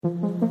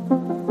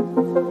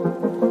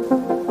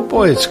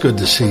Boy, it's good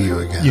to see you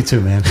again. You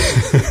too, man.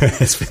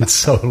 It's been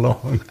so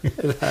long.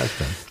 It has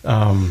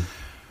been.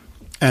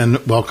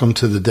 And welcome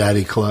to the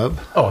Daddy Club.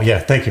 Oh, yeah.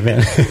 Thank you,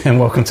 man. And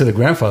welcome to the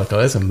Grandfather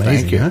Club. That's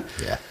amazing. Thank you. Huh?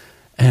 Yeah.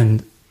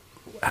 And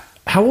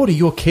how old are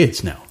your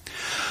kids now?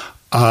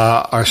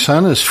 Our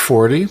son is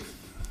 40.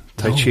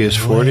 Taichi is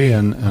 40,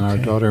 and okay. our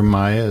daughter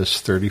Maya is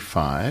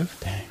 35.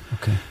 Dang,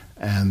 okay.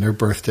 And their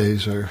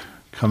birthdays are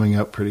coming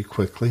up pretty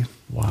quickly.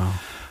 Wow.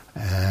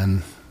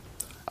 And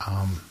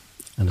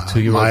a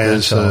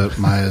 2-year-old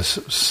Maya's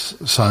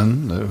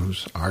son,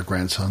 who's our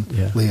grandson,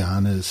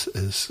 Leon, is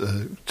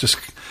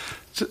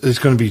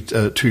going to be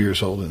 2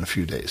 years old in a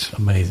few days.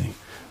 Amazing.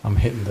 I'm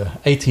hitting the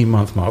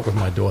 18-month mark with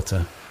my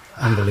daughter.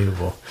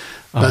 Unbelievable.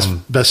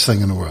 Best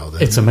thing in the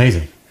world. It's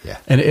amazing. Yeah.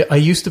 And I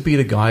used to be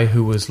the guy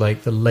who was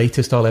like, the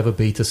latest I'll ever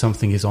be to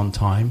something is on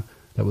time.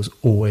 That was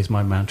always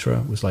my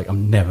mantra. It was like,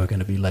 I'm never going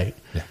to be late.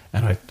 Yeah.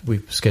 And we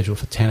scheduled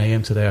for 10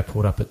 a.m. today. I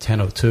pulled up at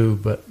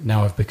 10:02, but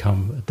now I've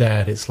become a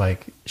dad. It's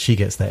like she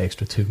gets that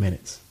extra 2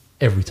 minutes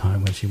every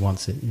time when she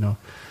wants it. You know,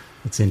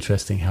 it's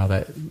interesting how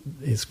that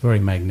is very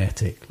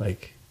magnetic.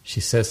 Like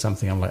she says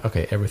something, I'm like,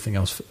 okay, everything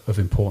else of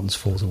importance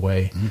falls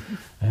away,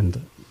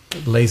 and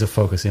laser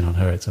focus in on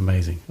her. It's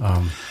amazing.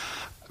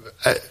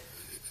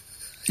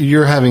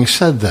 You're having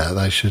said that,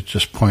 I should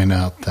just point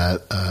out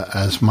that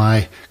as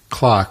my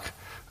clock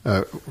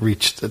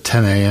reached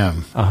 10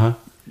 a.m.,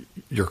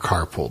 your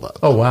car pulled up.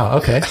 Oh, wow.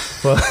 Okay.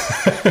 Well,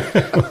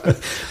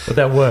 but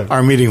that worked.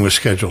 Our meeting was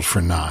scheduled for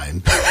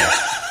 9. No,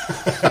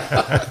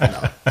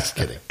 just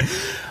kidding.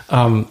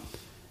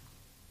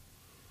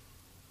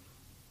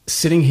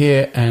 Sitting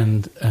here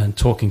and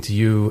talking to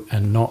you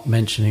and not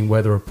mentioning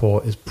Weather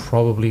Report is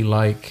probably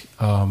like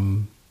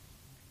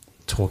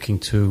talking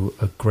to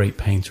a great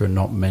painter and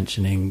not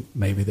mentioning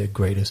maybe their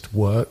greatest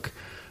work.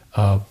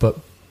 But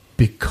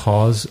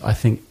because I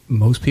think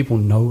most people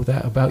know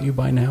that about you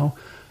by now,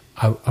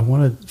 I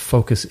want to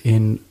focus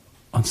in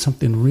on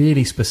something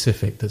really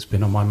specific that's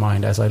been on my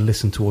mind as I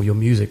listened to all your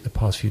music the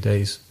past few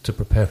days to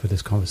prepare for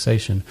this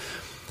conversation.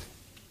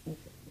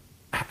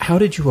 How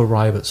did you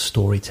arrive at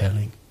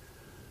storytelling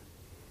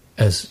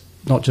as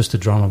not just a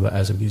drummer but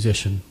as a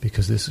musician?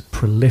 Because this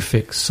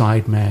prolific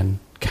sideman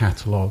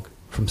catalog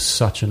from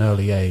such an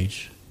early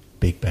age,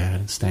 big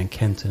band, Stan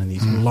Kenton, and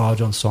these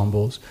large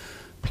ensembles,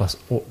 plus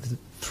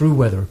through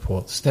Weather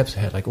Report, Steps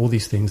Ahead, like all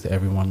these things that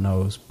everyone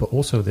knows, but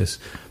also this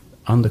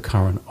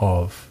undercurrent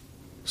of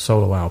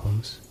solo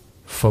albums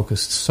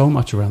focused so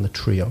much around the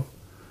trio.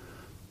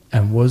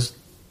 And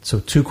so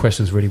 2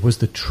 questions really. Was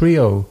the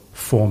trio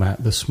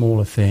format, the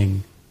smaller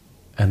thing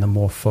and the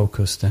more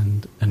focused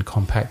and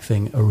compact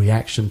thing, a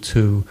reaction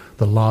to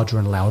the larger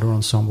and louder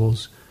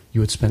ensembles you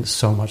had spent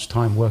so much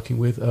time working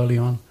with early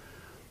on?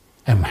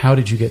 And how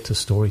did you get to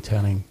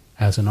storytelling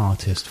as an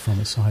artist from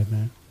a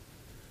sideman?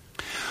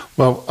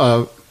 Well,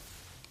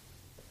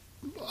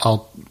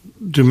 I'll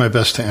do my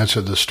best to answer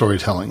the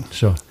storytelling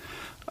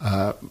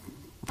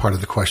part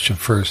of the question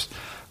first.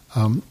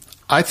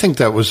 I think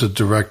that was a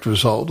direct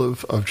result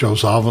of Joe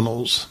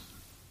Zawinul's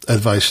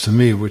advice to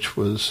me, which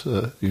was,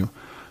 you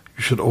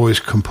should always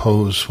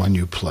compose when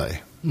you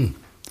play.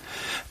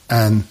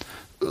 And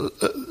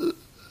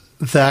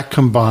that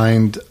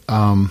combined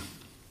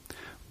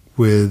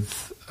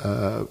with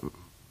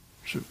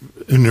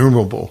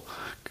innumerable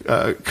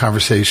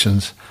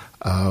conversations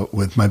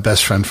with my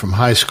best friend from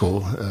high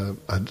school,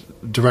 a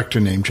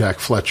director named Jack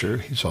Fletcher.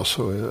 He's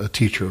also a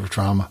teacher of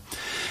drama.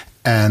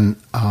 And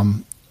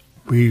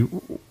we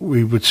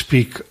would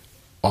speak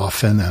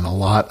often and a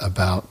lot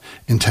about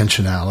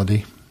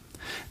intentionality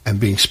and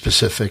being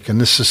specific.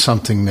 And this is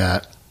something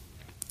that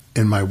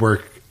in my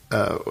work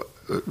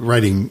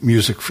writing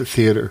music for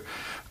theater,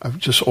 I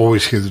just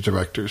always hear the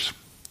directors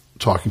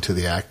talking to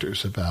the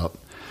actors about,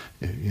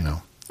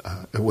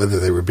 whether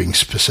they were being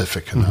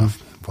specific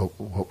enough.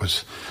 What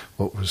was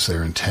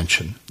their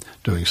intention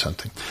doing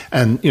something?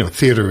 And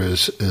theater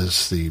is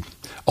the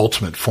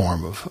ultimate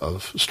form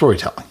of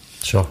storytelling.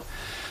 Sure,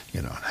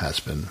 it has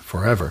been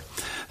forever.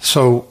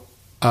 So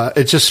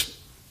it just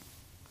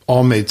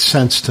all made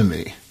sense to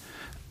me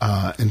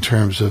in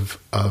terms of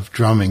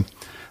drumming.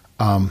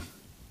 Now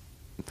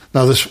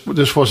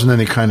this wasn't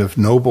any kind of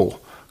noble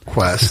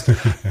quest.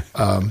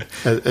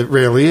 It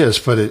rarely is,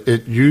 but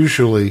it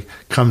usually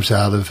comes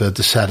out of a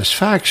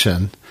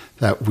dissatisfaction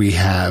that we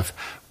have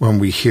when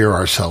we hear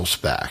ourselves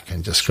back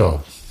and just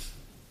go,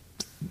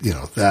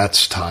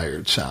 that's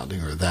tired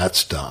sounding, or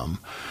that's dumb,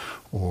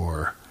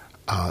 or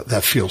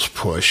that feels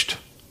pushed.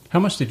 How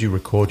much did you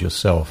record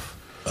yourself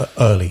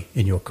early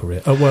in your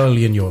career?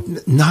 Early in your...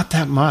 Not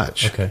that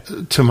much. Okay.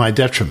 To my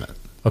detriment.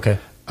 Okay.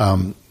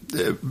 When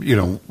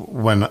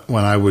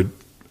I would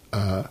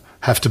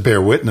have to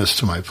bear witness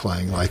to my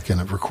playing, like in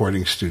a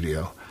recording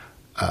studio,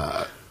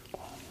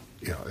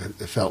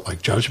 it felt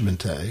like Judgment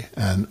Day,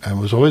 and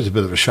was always a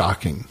bit of a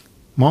shocking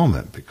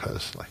moment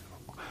because,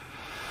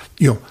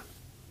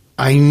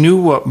 I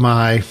knew what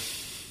my,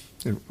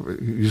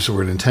 use the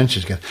word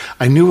intentions again,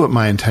 I knew what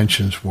my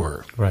intentions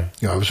were. Right.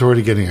 I was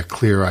already getting a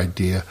clear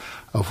idea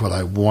of what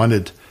I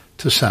wanted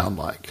to sound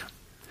like.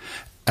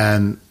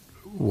 And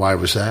why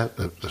was that?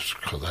 That's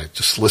because I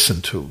just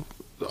listened to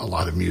a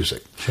lot of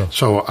music. Sure.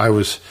 So I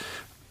was,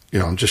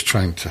 I'm just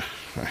trying to.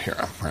 Here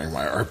I'm wearing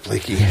my Art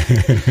Blakey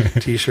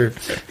T-shirt.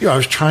 I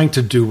was trying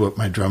to do what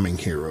my drumming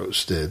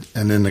heroes did,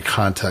 and in the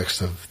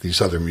context of these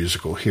other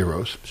musical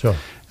heroes. Sure.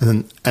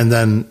 And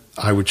then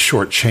I would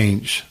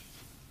shortchange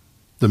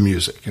the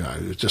music.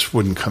 It just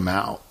wouldn't come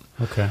out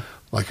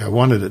like I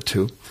wanted it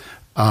to,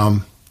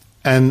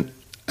 and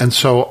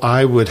so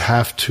I would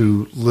have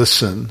to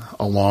listen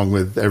along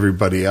with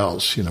everybody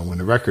else. When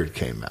the record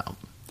came out.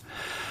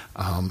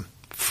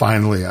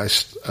 Finally,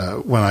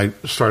 when I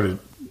started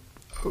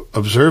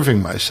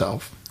observing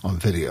myself on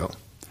video.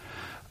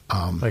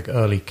 Like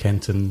early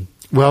Kenton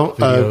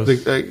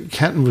videos?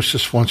 Kenton was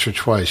just once or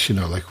twice,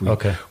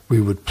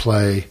 we would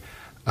play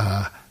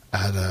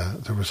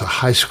there was a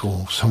high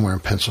school somewhere in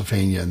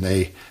Pennsylvania, and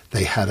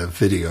they had a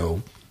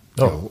video,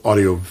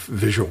 audio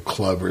visual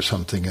club or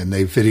something, and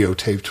they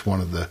videotaped one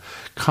of the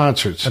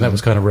concerts. And that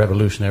was kind of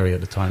revolutionary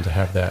at the time to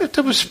have that.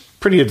 It was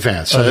pretty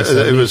advanced.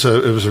 It was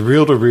a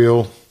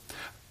reel-to-reel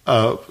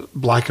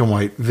black and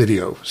white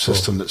video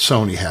system that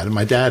Sony had, and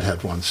my dad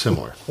had one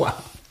similar. Wow.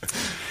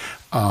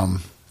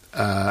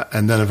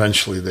 And then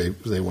eventually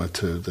they went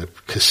to the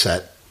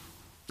cassette,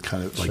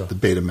 kind of like the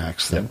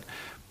Betamax thing. Yep.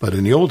 But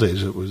in the old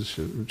days, it was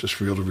just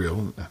reel to reel,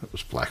 and it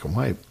was black and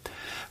white.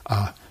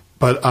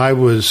 But I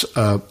was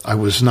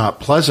not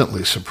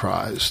pleasantly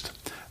surprised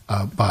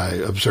by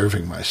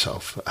observing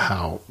myself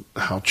how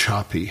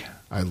choppy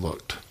I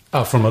looked.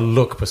 Oh, from a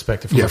look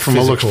perspective. From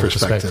a looks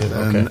perspective.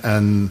 Okay.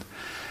 And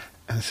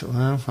I said,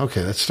 well,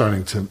 okay, that's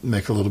starting to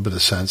make a little bit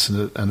of sense.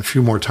 And a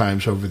few more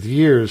times over the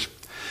years,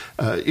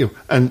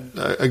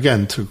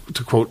 again, to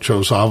quote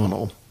Joe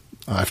Zawinul,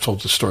 I've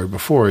told the story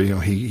before.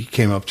 He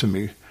came up to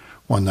me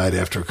one night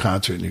after a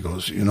concert, and he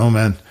goes,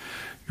 man,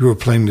 you were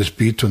playing this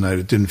beat tonight.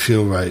 It didn't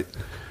feel right.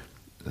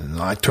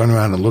 And I turned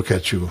around and look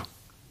at you.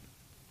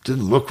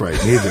 Didn't look right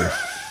neither.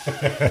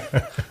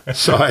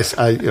 So I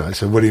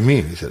said, what do you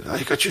mean? He said,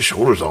 you got your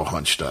shoulders all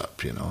hunched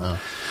up, Oh.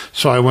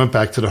 So I went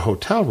back to the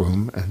hotel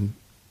room and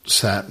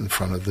sat in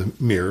front of the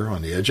mirror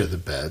on the edge of the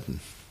bed.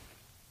 And,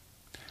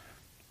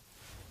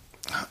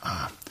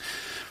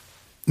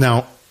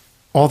 now,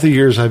 all the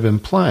years I've been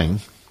playing,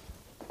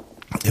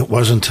 it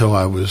wasn't until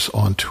I was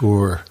on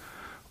tour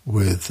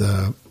with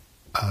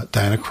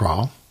Diana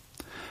Krall.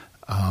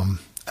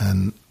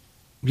 And,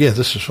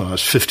 this is when I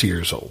was 50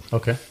 years old.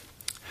 Okay.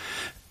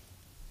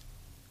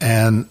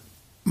 And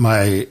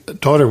my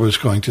daughter was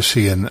going to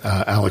see an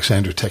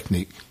Alexander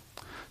Technique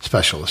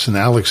specialist. And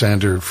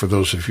Alexander, for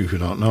those of you who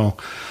don't know,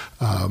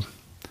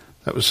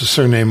 that was the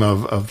surname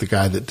of the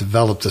guy that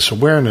developed this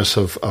awareness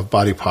of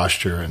body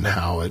posture and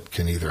how it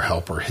can either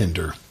help or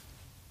hinder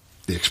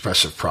the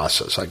expressive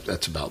process.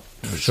 That's about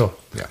sure.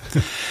 Yeah.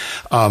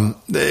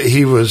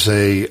 He was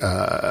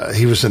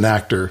an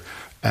actor,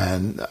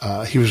 and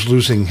he was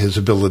losing his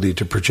ability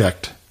to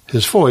project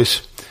his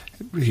voice.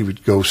 He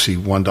would go see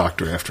one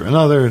doctor after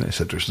another, and they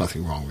said, "There's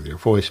nothing wrong with your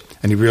voice."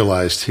 And he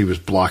realized he was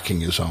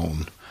blocking his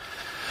own.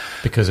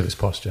 Because of his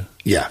posture?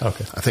 Yeah.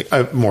 Okay. I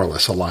think more or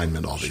less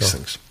alignment, all these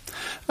things.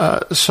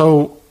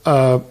 So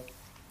a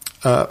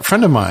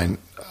friend of mine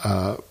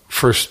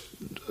first,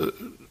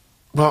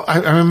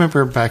 I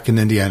remember back in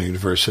Indiana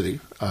University,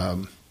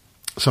 some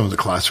of the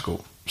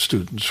classical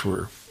students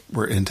were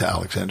into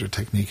Alexander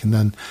Technique. And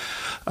then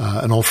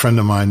an old friend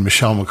of mine,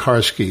 Michelle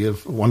McCarsky,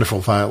 a wonderful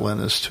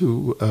violinist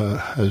who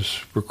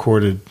has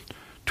recorded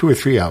 2 or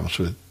 3 albums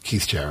with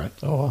Keith Jarrett.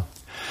 Oh,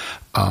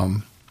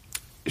 wow.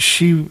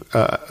 She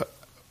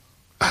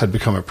had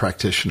become a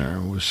practitioner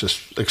and was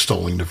just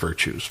extolling the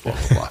virtues, blah,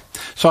 blah, blah.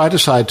 So I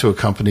decided to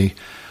accompany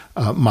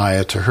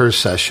Maya to her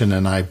session,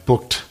 and I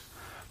booked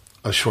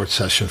a short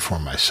session for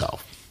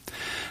myself.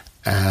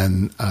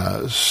 And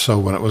so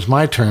when it was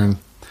my turn,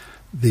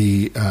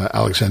 the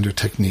Alexander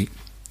Technique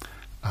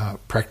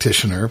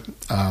practitioner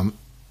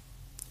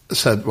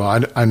said,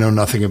 well, I know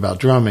nothing about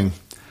drumming,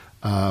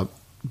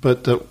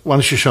 but why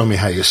don't you show me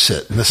how you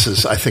sit? And this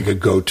is, I think, a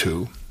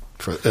go-to.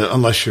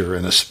 Unless you're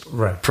in a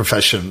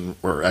profession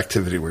or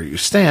activity where you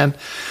stand.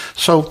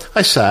 So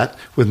I sat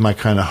with my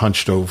kind of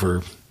hunched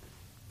over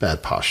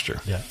bad posture.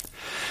 Yeah.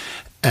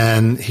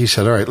 And he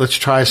said, all right, let's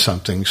try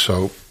something.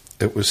 So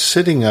it was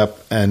sitting up,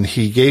 and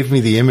he gave me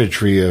the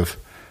imagery of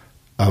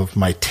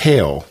my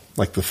tail,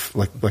 like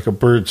a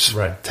bird's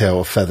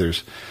tail of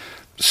feathers,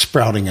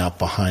 sprouting out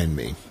behind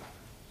me.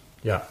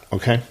 Yeah.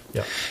 Okay?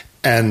 Yeah.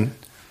 And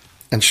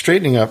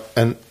straightening up,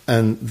 and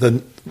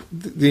the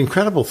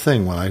incredible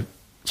thing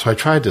So I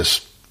tried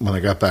this when I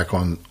got back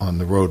on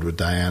the road with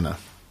Diana,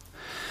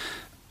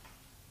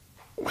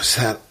 was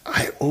that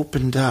I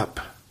opened up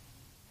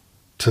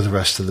to the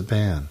rest of the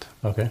band.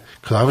 Okay.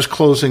 Because I was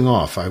closing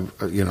off.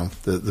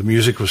 The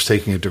music was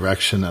taking a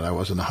direction that I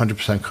wasn't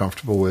 100%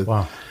 comfortable with.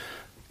 Wow.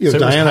 So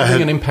Diana it was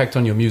having an impact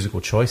on your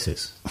musical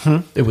choices.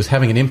 It was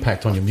having an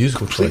impact on your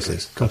musical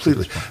choices.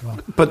 Completely. Wow.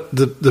 But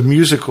the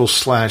musical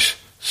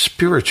 /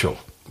 spiritual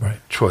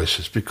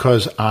choices,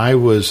 because I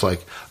was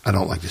like, I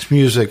don't like this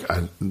music,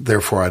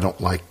 therefore I don't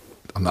like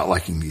I'm not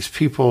liking these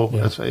people.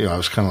 Yeah. I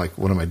was kind of like,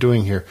 what am I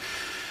doing here?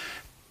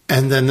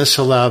 And then this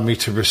allowed me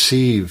to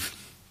receive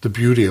the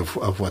beauty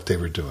of what they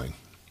were doing.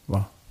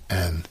 Wow.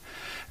 And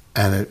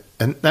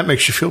that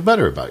makes you feel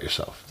better about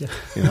yourself. Yeah.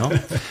 And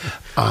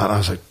I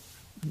was like,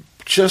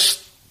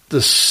 just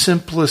the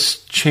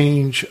simplest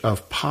change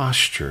of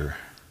posture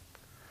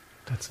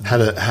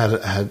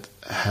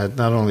had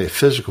not only a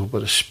physical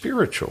but a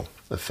spiritual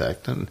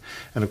effect, and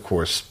of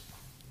course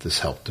this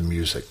helped the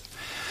music.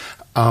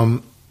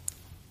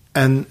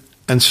 And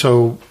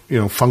so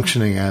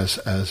functioning as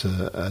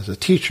a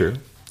teacher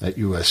at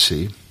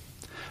USC,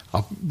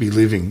 I'll be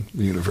leaving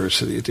the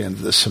university at the end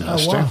of this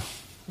semester. Oh, wow.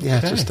 Yeah,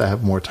 Okay. just to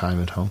have more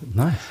time at home.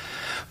 Nice.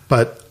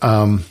 But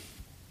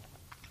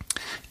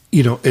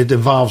it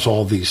involves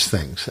all these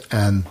things,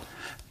 and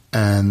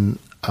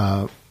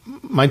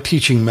my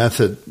teaching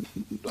method.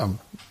 I'm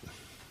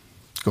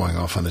going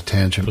off on a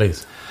tangent.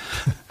 Please.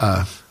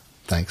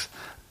 Thanks.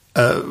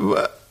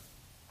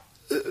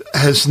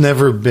 Has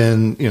never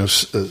been,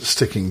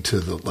 sticking to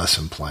the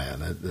lesson plan.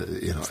 To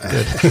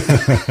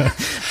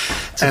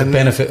the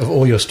benefit of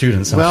all your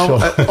students, I'm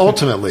sure.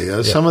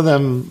 Ultimately, some of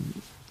them,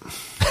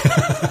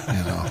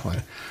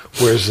 like,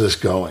 where's this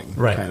going,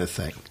 right. kind of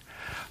thing.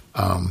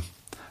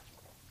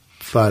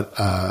 But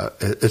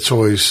it's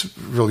always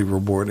really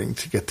rewarding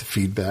to get the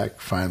feedback.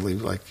 Finally,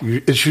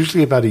 it's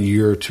usually about a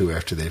year or two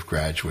after they've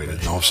graduated,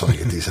 and all of a sudden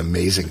you get these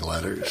amazing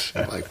letters.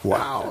 You're like,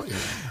 wow.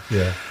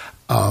 Yeah.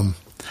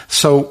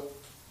 So,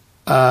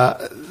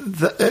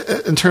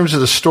 in terms of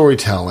the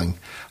storytelling,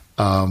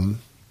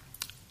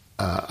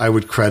 I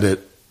would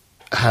credit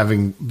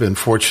having been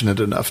fortunate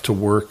enough to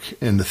work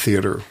in the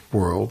theater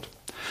world,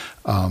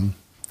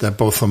 that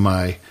both of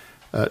my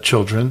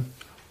children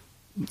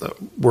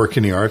work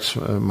in the arts.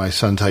 My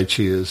son Tai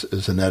Chi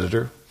is an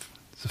editor,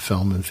 he's a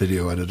film and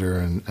video editor,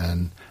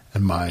 and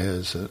Maya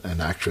is an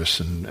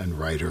actress and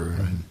writer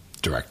and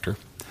director.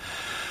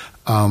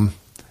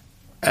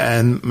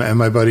 And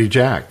my buddy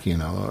Jack,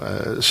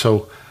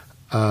 so.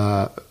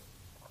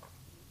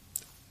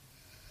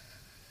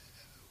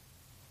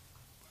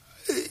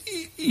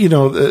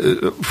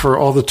 For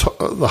all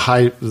the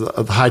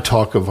high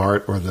talk of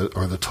art or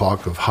the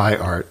talk of high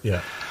art,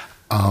 Yeah.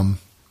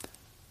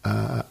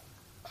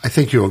 I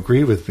think you'll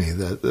agree with me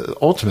that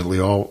ultimately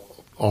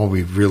all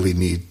we really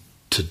need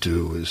to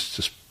do is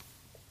just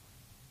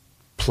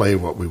play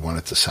what we want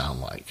it to sound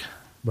like.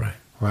 Right.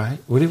 Right?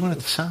 What do you want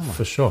it to sound like?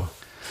 For sure.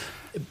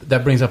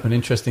 That brings up an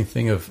interesting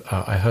thing of,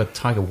 I heard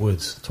Tiger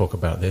Woods talk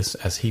about this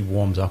as he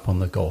warms up on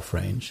the golf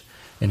range,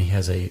 and he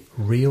has a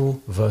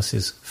real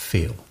versus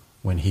feel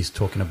when he's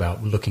talking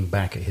about looking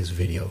back at his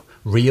video.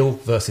 Real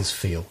versus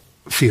feel.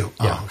 Feel.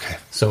 Yeah. Oh, okay.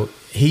 So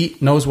he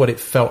knows what it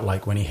felt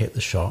like when he hit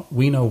the shot.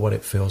 We know what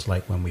it feels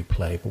like when we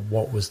play, but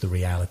what was the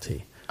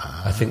reality?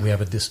 I think we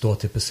have a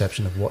distorted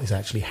perception of what is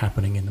actually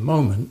happening in the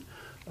moment.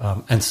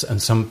 And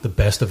some, the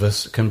best of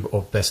us can,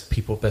 or best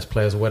people, best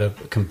players or whatever,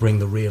 can bring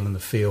the real and the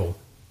feel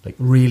like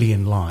really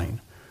in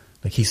line.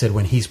 Like he said,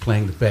 when he's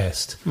playing the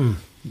best,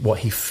 what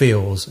he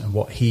feels and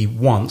what he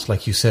wants,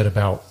 like you said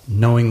about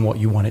knowing what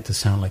you want it to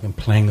sound like and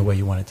playing the way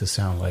you want it to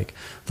sound like,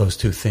 those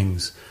two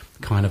things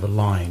kind of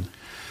align.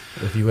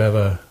 Have you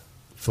ever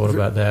thought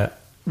about that?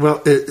 Well,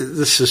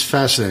 this is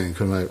fascinating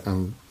because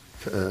I'm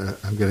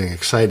getting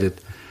excited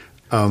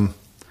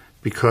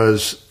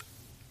because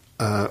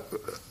a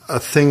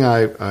thing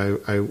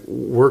I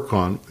work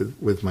on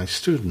with my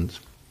students.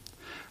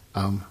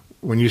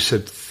 When you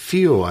said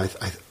feel, I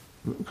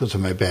because of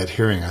my bad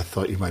hearing, I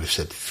thought you might have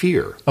said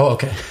fear. Oh,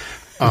 okay.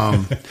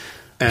 I'm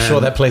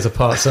sure that plays a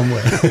part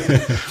somewhere.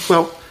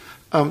 Well,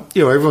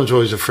 everyone's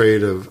always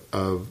afraid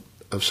of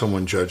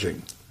someone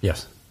judging.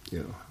 Yes.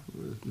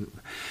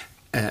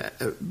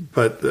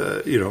 But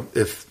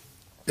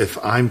if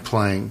I'm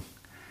playing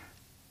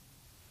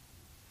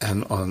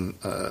and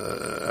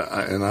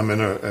and I'm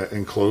in an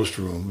enclosed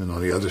room, and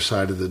on the other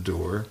side of the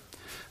door,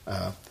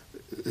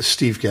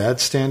 Steve Gadd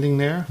standing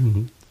there.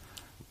 Mm-hmm.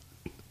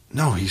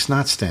 No, he's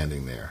not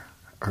standing there.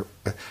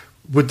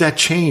 Would that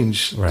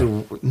change? Right.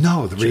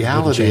 No, the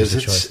reality is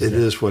it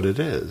is what it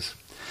is.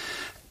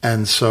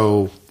 And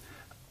so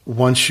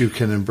once you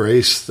can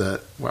embrace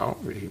that, well,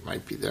 he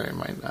might be there, he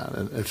might not.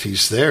 And if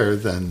he's there,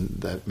 then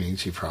that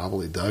means he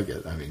probably dug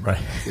it. I mean, right.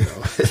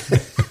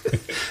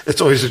 It's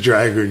always a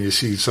dragger when you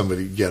see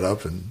somebody get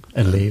up and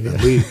leave.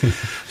 And leave.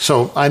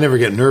 So I never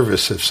get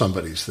nervous if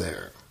somebody's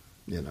there,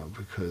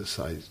 because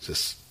I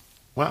just,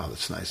 wow,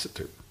 that's nice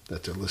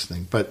that they're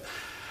listening. But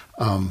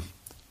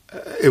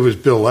it was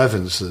Bill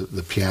Evans,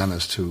 the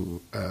pianist,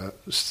 who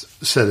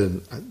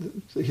said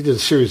he did a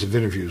series of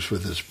interviews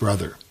with his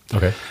brother.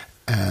 Okay.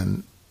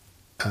 And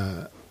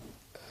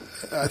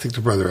I think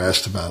the brother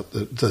asked about,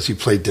 does he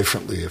play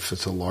differently if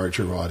it's a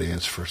larger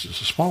audience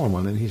versus a smaller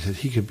one? And he said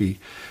he could be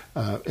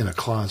in a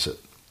closet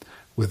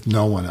with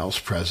no one else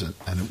present,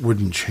 and it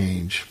wouldn't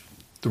change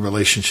the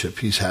relationship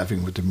he's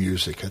having with the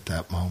music at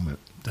that moment.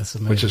 That's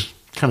amazing. Which is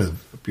kind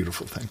of a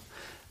beautiful thing.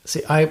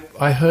 See,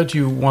 I heard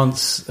you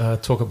once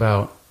talk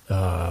about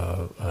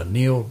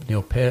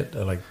Neil Peart,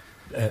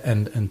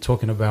 and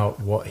talking about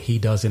what he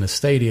does in a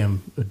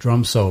stadium, a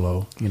drum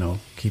solo,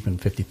 keeping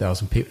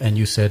 50,000 people, and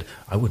you said,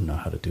 I wouldn't know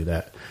how to do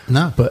that.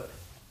 No. But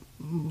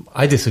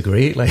I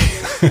disagree. Like,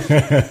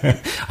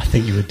 I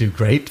think you would do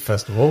great,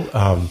 first of all.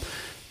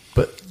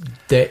 But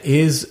there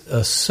is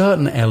a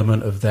certain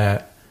element of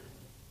that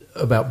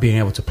about being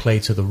able to play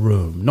to the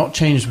room, not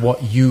change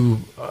what you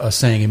are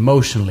saying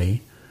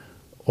emotionally,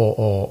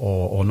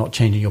 or not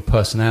changing your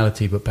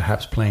personality, but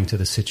perhaps playing to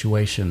the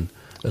situation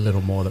a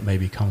little more that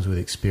maybe comes with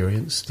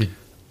experience.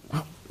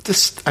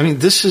 This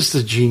is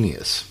the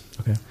genius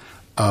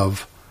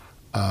of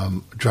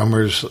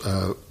drummers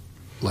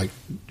like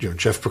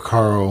Jeff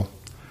Porcaro,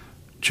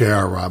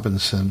 J.R.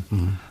 Robinson.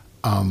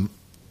 Mm-hmm.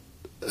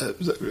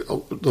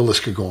 The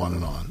list could go on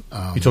and on.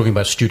 You're talking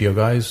about studio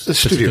guys? The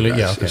studio guys.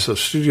 Yeah, okay. So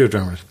studio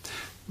drummers.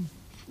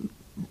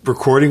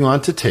 Recording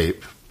onto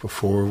tape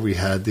before we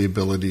had the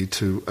ability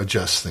to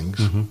adjust things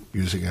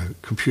using a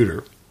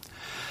computer.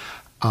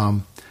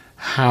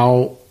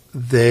 How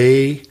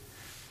they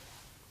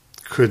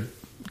could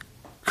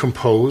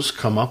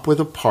come up with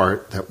a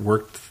part that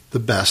worked the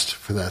best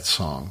for that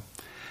song.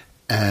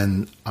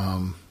 And,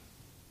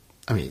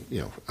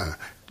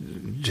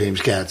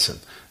 James Gadsden,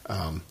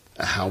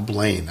 Hal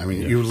Blaine.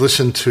 You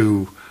listen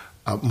to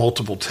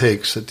multiple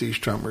takes that these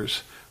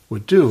drummers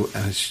would do,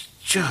 and it's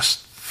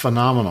just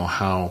phenomenal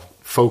how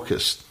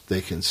focused they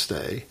can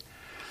stay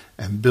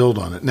and build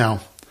on it.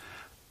 Now,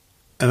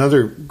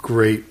 another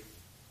great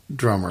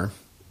drummer,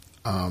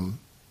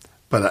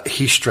 but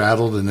he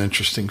straddled an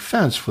interesting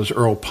fence, was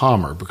Earl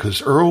Palmer,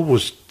 because Earl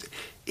was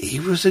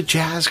a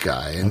jazz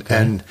guy,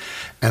 and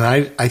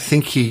I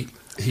think he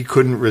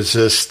couldn't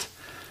resist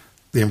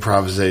the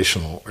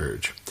improvisational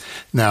urge.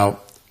 Now,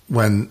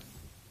 when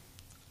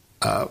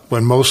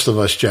most of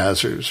us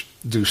jazzers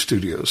do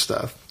studio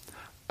stuff,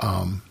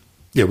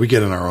 we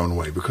get in our own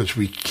way because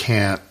we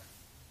can't.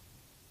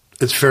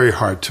 It's very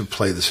hard to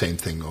play the same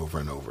thing over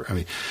and over.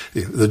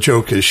 The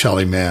joke is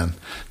Shelley Mann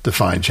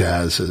defined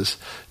jazz as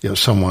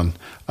someone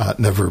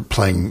never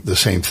playing the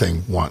same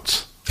thing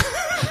once.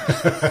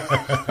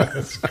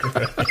 That's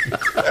great.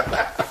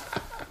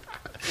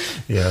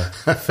 Yeah,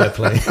 fair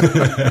play.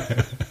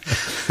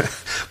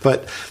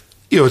 But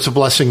it's a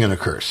blessing and a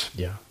curse.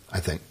 Yeah, I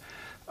think.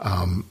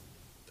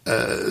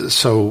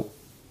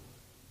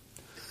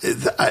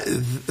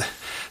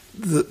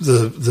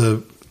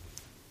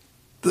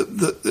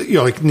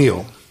 Like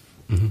Neil,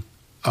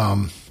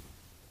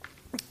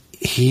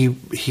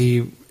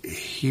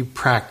 he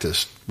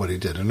practiced what he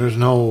did, and there's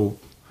no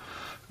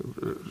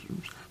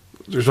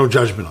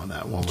judgment on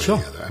that one way or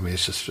the other.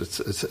 It's just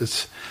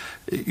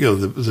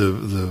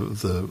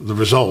the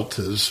result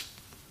is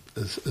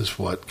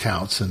what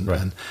counts,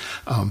 and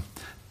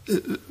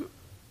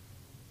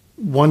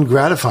one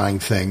gratifying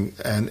thing,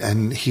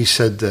 and he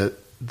said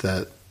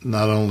that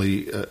not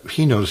only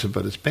he noticed it,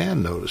 but his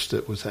band noticed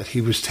it, was that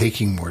he was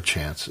taking more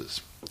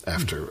chances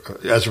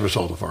as a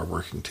result of our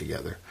working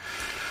together.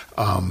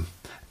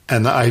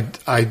 And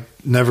I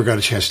never got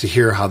a chance to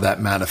hear how that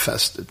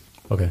manifested.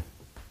 Okay.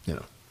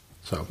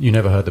 So you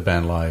never heard the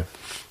band live?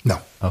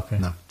 No. Okay.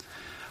 No.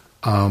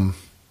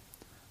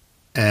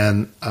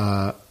 And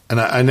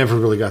I never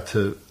really got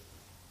to,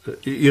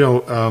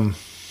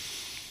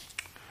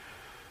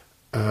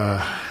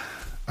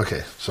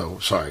 okay, so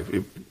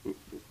sorry.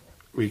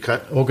 We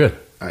cut? All good.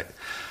 All right.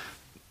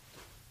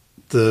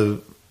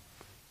 The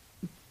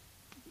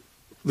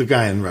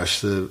guy in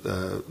Rush,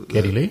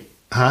 Geddy Lee?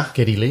 Huh?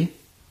 Geddy Lee?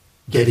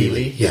 Geddy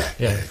Lee.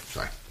 Yeah.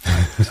 Sorry.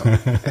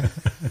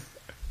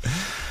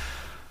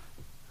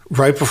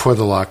 Right before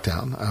the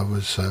lockdown, I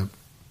was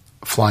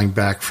flying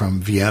back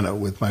from Vienna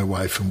with my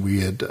wife, and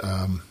we had it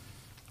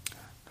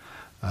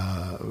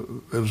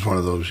was one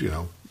of those, you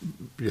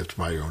have to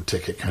buy your own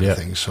ticket kind of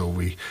thing. So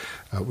we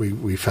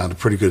found a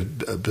pretty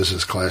good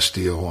business class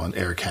deal on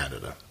Air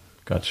Canada.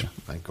 Gotcha.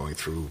 Like going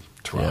through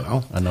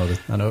Toronto. Yeah,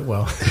 I know it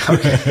well.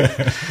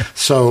 Okay.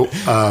 So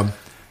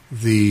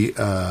the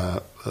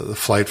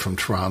flight from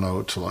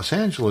Toronto to Los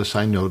Angeles,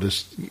 I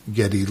noticed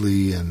Geddy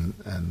Lee and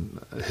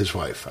his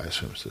wife, I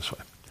assume it's this way,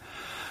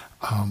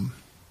 a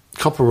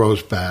couple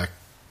rows back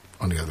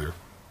on the other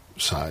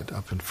side,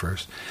 up in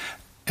first.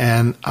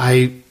 And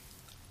I'm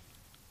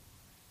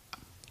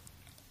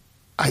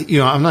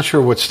not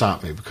sure what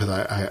stopped me, because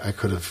I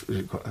could have,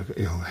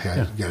 hey,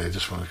 I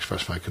just want to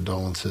express my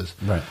condolences.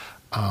 Right.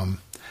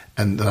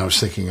 And then I was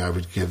thinking I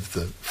would give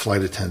the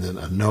flight attendant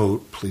a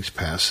note, please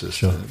pass this.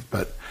 Sure.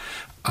 But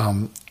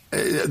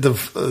the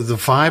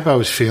vibe I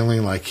was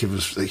feeling like he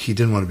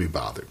didn't want to be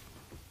bothered.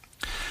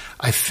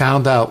 I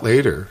found out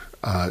later,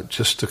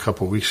 just a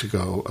couple of weeks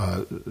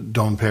ago,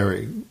 Don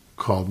Perry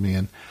called me,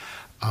 and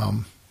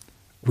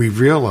we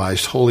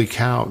realized, holy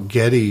cow,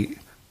 Geddy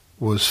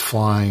was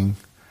flying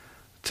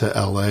to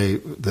L.A.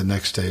 The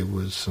next day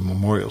was a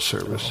memorial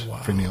service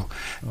for Neil.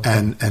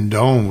 Okay. And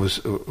Don was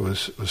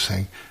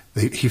saying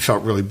he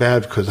felt really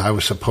bad because I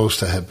was supposed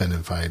to have been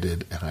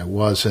invited and I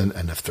wasn't,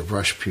 and if the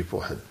Rush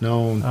people had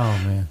known. Oh,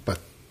 man. But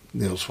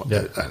Neil's, I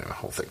don't know, the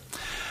whole thing.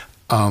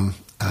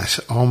 And I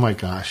said, "Oh my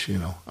gosh,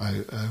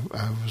 I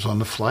was on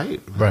the flight.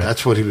 Right.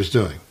 That's what he was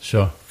doing.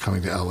 Sure.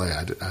 Coming to L.A.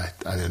 I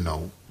didn't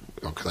know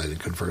because I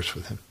didn't converse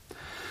with him.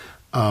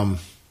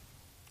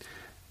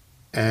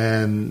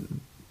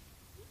 And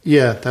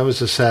yeah, that was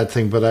a sad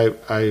thing. But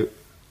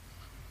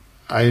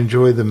I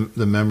enjoy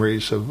the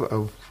memories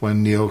of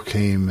when Neil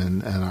came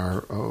and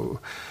our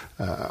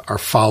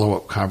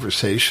follow-up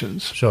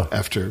conversations. Sure.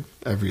 After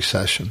every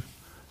session.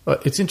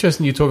 It's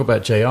interesting you talk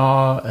about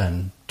JR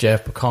and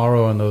Jeff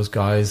Porcaro and those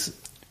guys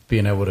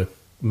being able to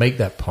make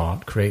that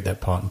part, create that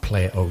part, and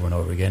play it over and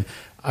over again.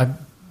 I've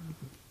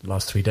the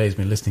last 3 days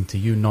been listening to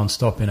you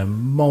nonstop in a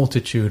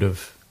multitude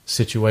of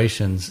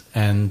situations,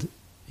 and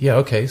yeah,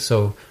 okay,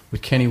 so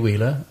with Kenny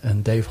Wheeler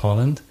and Dave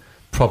Holland,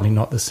 probably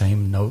not the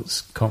same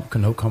note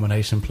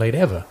combination played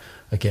ever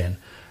again.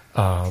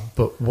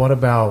 But what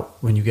about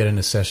when you get in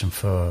a session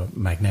for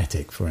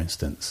Magnetic, for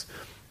instance?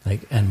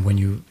 And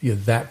when you're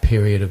that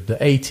period of the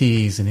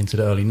 80s and into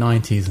the early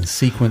 90s and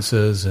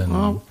sequences and...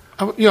 Well,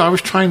 I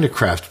was trying to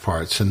craft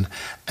parts, and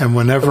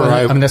whenever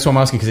I mean, that's what I'm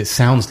asking, because it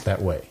sounds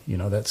that way. I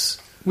was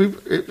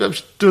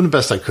doing the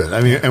best I could.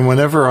 I mean, and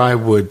whenever I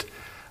would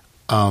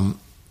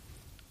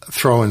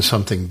throw in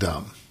something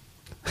dumb,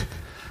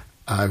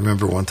 I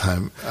remember one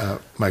time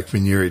Mike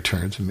Minieri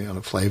turned to me on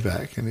a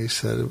playback, and he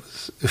said it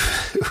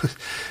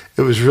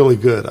was really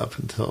good up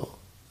until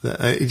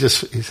that. He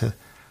said,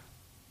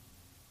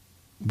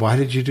 "Why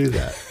did you do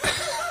that?"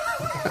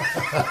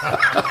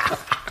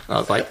 I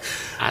was like,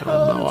 I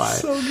don't know.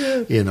 So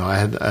good. I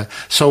had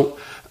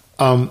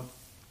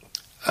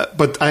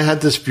but I had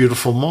this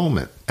beautiful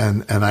moment,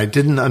 and I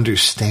didn't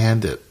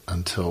understand it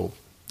until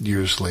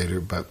years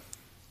later. But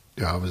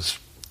I was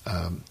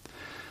a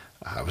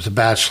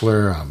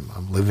bachelor.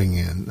 I'm living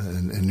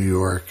in New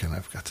York, and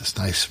I've got this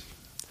nice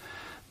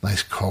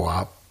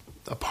co-op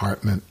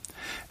apartment,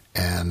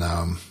 and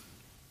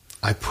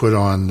I put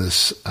on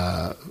this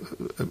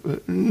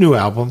new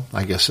album.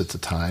 I guess at the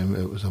time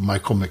it was a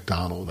Michael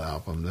McDonald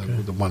album,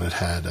 the one that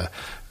had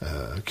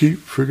 "Keep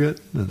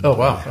Forgetting." Oh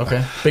wow!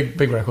 Okay,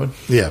 big record.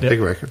 Yeah, yep.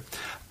 Big record.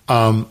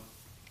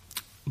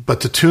 But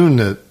the tune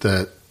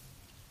that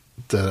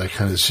I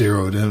kind of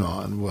zeroed in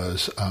on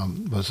was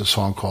a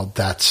song called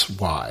 "That's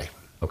Why."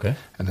 Okay,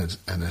 and it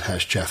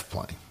has Jeff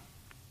playing,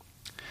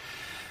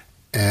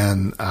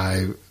 and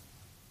I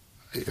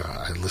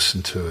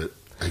listened to it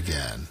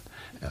again.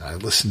 And I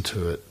listened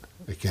to it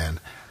again,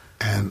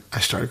 and I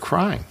started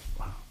crying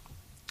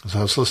as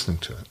I was listening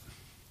to it.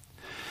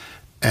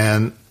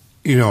 And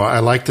I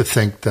like to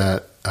think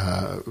that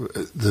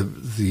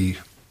the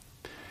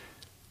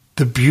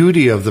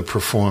beauty of the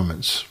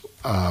performance,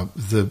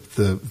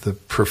 the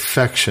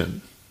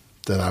perfection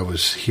that I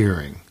was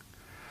hearing.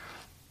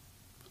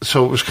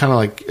 So it was kind of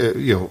like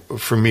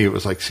for me, it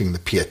was like seeing the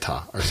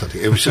Pietà or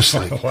something. It was just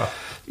like. Wow.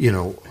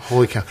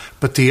 Holy cow.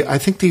 But I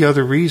think the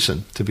other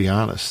reason, to be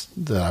honest,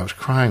 that I was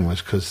crying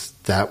was because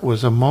that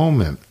was a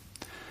moment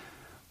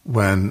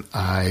when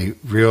I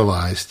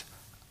realized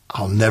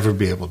I'll never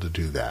be able to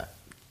do that.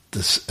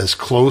 This, as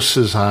close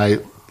as I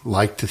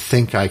like to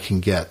think I can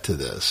get to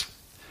this,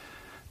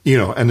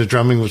 and the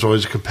drumming was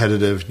always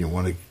competitive, and you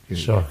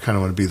kind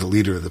of want to be the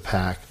leader of the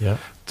pack. Yeah.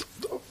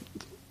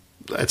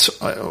 It's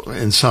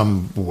in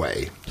some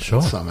way,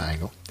 sure. some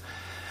angle.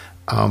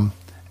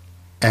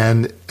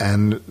 And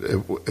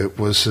it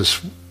was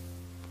this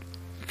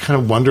kind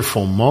of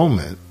wonderful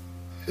moment,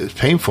 as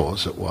painful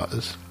as it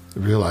was,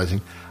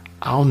 realizing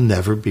I'll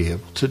never be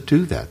able to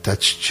do that.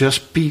 That's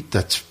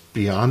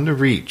beyond the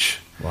reach.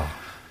 Wow.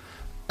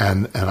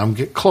 And I'm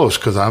getting close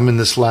because I'm in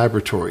this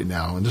laboratory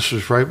now, and this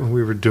was right when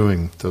we were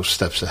doing those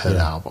Steps Ahead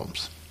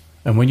albums.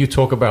 And when you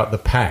talk about the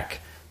pack,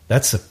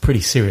 that's a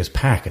pretty serious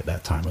pack at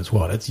that time as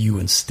well. That's you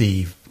and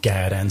Steve,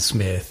 Gadd and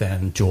Smith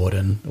and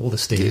Jordan, all the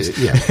Steves.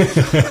 Yeah,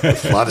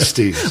 a lot of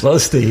Steves. A lot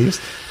of Steves.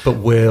 But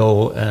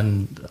Will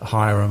and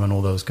Hiram and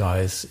all those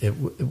guys.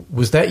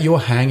 Was that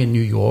your hang in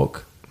New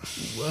York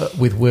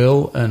with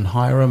Will and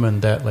Hiram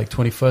and that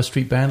 21st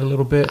Street Band a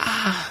little bit?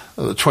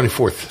 The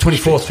 24th.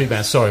 24th Street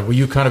Band, sorry. Were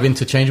you kind of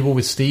interchangeable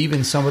with Steve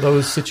in some of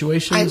those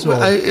situations?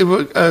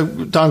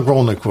 Don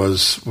Grolnick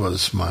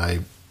was my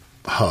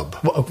hub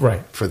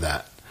for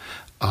that.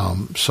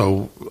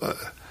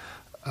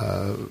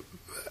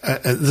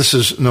 This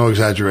is no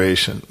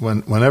exaggeration.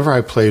 Whenever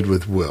I played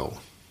with Will,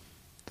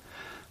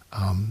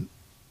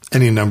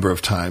 any number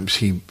of times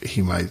he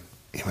might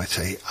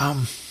say,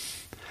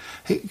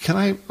 "Hey, can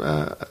I?"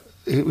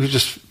 He would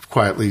just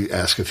quietly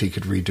ask if he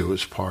could redo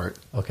his part.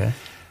 Okay.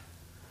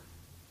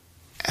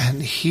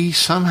 And he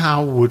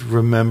somehow would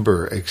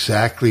remember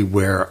exactly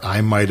where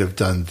I might have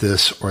done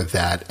this or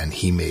that, and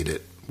he made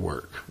it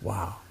work.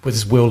 Wow. But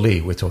this is Will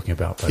Lee we're talking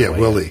about, by the way.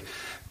 Will Lee.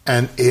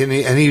 And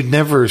he'd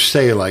never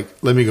say,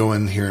 let me go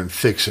in here and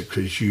fix it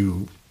because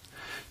you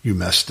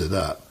messed it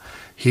up.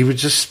 He would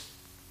just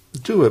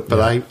do it,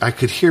 but I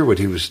could hear what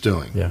he was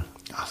doing. Yeah.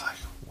 I was like,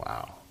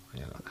 wow.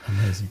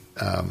 Amazing.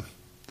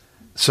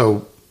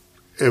 So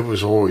it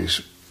was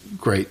always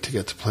great to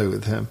get to play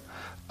with him.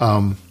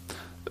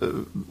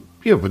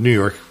 But New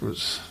York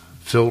was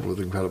filled with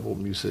incredible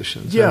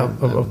musicians. Yeah,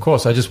 of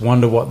course. I just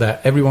wonder what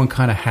that... Everyone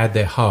kind of had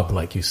their hub,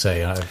 like you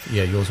say.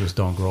 Yours was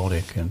Don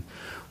Grolnick. And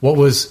what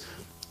was...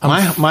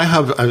 my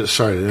hub... I'm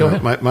sorry. Go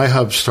ahead. My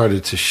hub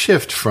started to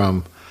shift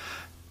from...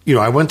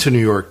 I went to New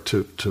York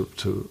to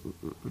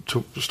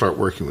start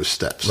working with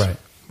Steps, right,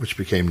 which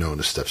became known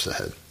as Steps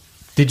Ahead.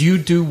 Did you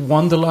do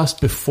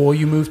Wanderlust before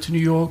you moved to New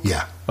York?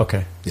 Yeah.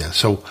 Okay. Yeah,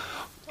 so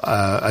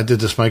I did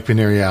this Mike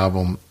Manieri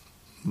album,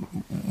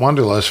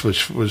 Wanderlust,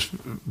 which was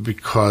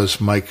because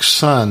Mike's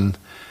son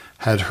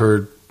had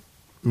heard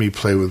me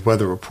play with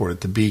Weather Report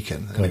at the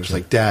Beacon. And he was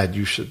like, Dad,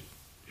 you should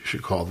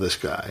call this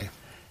guy.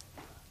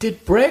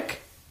 Did Breck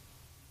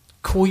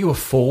call you a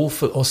fool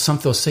or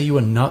something, or say you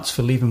were nuts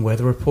for leaving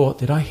Weather Report?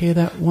 Did I hear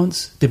that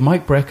once? Did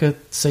Mike Brecker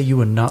say you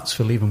were nuts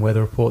for leaving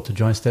Weather Report to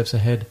join Steps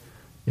Ahead?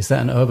 Is that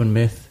an urban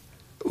myth?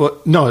 Well,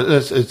 no,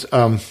 it's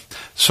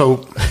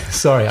so.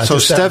 Sorry,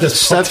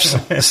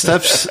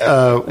 Steps.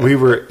 We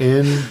were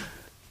in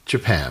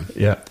Japan,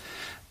 yeah,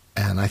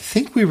 and I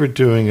think we were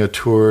doing a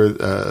tour,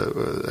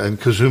 and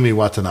Kazumi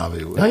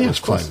Watanabe was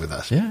playing with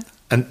us. Yeah,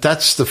 and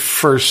that's the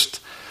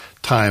first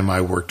time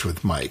I worked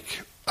with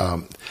Mike.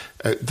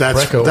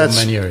 Brecker or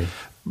Manieri?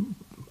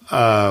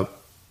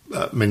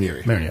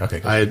 Manieri. Manieri,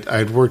 okay.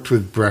 I'd worked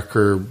with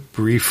Brecker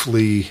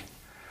briefly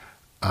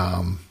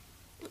on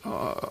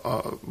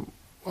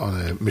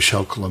a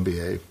Michel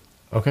Colombier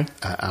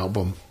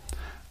album,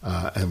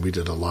 and we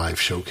did a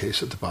live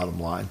showcase at the Bottom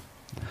Line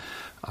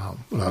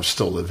when I was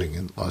still living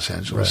in Los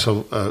Angeles.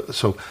 Right.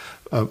 So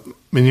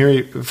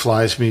Manieri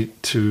flies me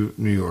to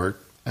New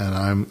York,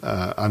 and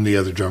I'm the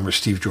other drummer.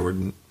 Steve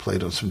Jordan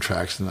played on some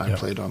tracks, and I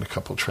played on a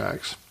couple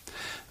tracks.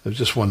 It was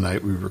just one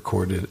night we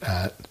recorded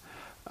at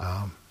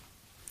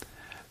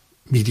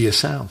Media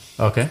Sound.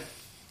 Okay.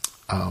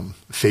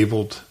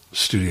 Fabled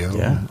studio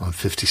on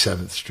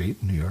 57th Street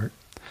in New York.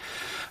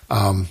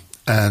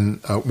 And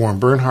Warren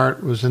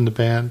Bernhardt was in the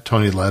band,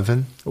 Tony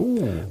Levin.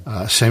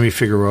 Sammy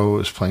Figueroa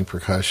was playing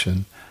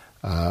percussion,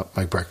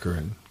 Mike Brecker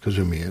and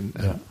Kazumi and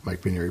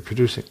Mike Manieri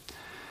producing.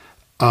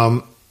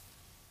 And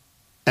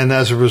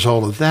as a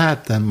result of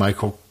that, then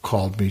Michael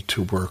called me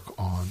to work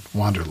on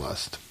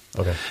Wanderlust.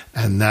 Okay.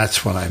 And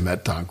that's when I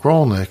met Don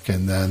Grolnick,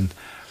 and then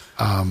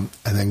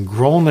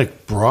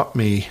Grolnick brought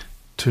me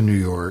to New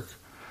York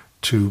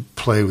to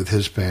play with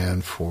his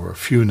band for a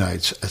few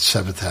nights at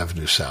 7th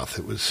Avenue South.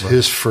 It was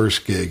his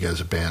first gig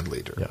as a band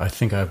leader. Yeah, I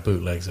think I have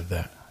bootlegs of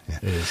that. Yeah.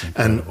 It is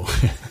incredible.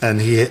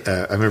 And he,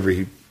 I remember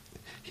he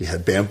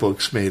had band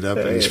books made up,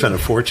 and he spent a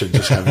fortune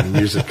just having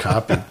music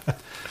copied,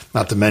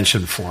 not to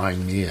mention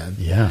flying me in.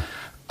 Yeah.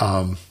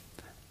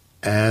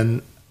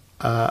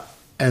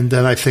 And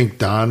then I think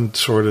Don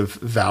sort of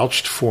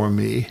vouched for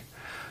me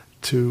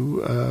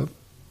to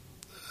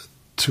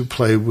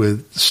play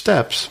with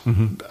Steps,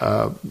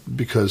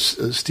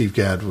 because Steve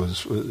Gadd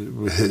was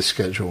with his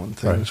schedule and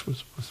things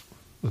was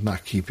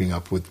not keeping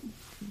up with.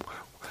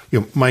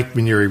 Mike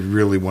Manieri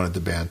really wanted the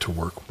band to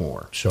work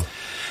more. Sure.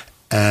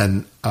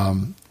 And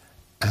the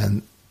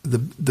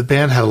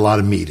band had a lot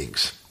of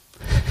meetings.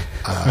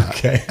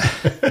 Okay.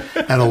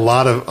 And a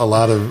lot of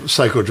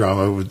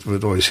psychodrama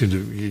would always seem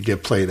to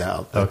get played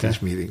out at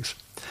these meetings.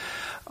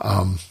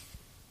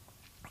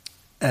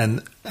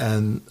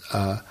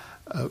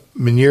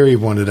 Manieri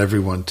wanted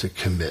everyone to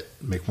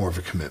make more of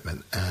a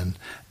commitment, and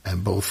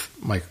both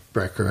Mike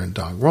Brecker and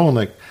Don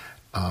Grolnick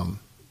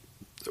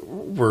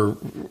were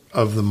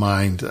of the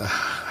mind.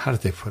 How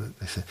did they put it?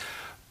 They said,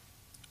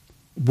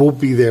 "We'll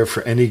be there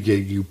for any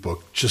gig you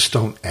book. Just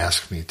don't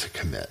ask me to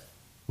commit."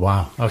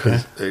 Wow. Okay.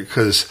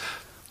 Because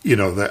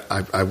that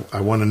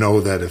I want to know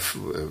that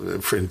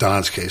if in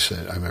Don's case,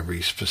 I remember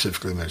he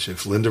specifically mentioned,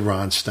 if Linda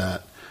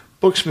Ronstadt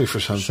books me for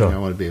something, I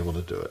want to be able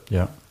to do it.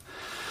 Yeah.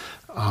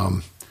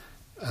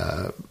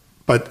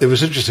 But it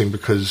was interesting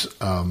because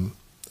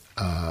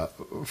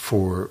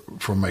for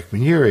Mike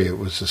Manieri, it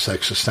was this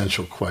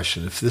existential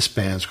question: if this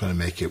band's going to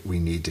make it, we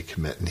need to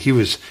commit. And he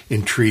was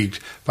intrigued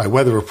by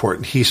Weather Report,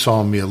 and he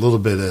saw me a little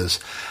bit as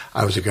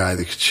I was a guy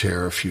that could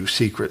share a few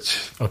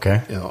secrets,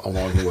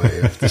 along the way.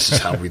 If this is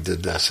how we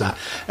did this,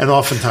 and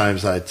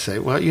oftentimes I'd say,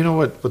 well, you know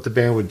what the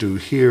band would do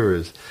here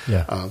is,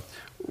 sure,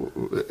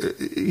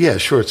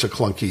 it's a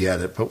clunky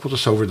edit, but we'll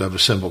just overdub a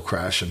cymbal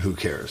crash, and who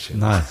cares?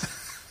 Nice.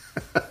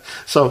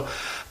 So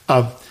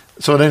at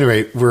any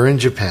rate, we're in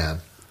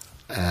Japan,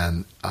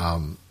 and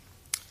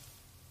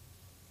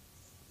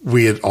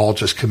we had all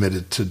just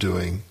committed to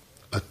doing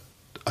a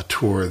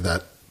tour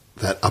that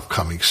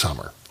upcoming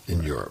summer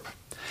in Europe.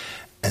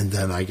 And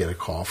then I get a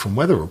call from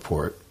Weather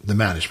Report, the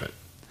management,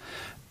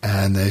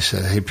 and they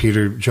said, "Hey,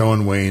 Peter, Joe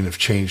and Wayne have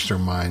changed their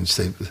minds.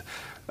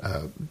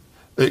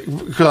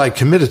 Because I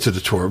committed to the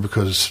tour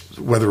because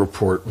Weather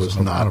Report was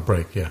not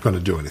going to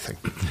do anything."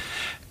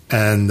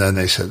 And then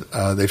they said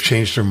they've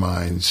changed their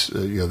minds.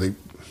 They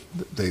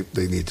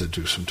need to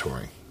do some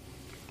touring,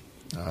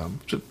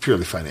 just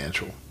purely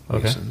financial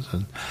reasons,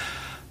 and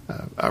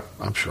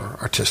I'm sure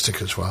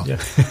artistic as well.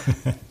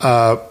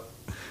 Yeah.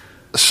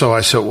 so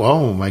I said,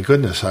 well, my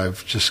goodness,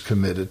 I've just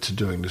committed to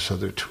doing this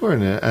other tour.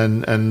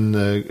 And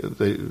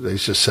they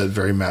just said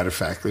very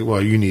matter-of-factly,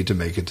 well, you need to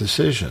make a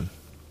decision.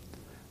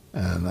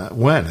 And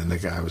when? And the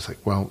guy was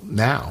like, well,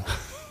 now.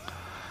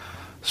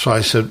 So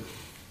I said,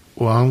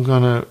 well, I'm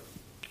going to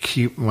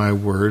keep my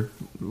word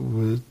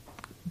with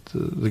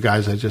the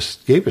guys I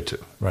just gave it to.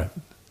 Right.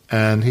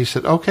 And he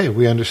said, okay,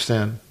 we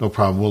understand. No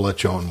problem. We'll let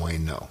Joe and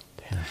Wayne know.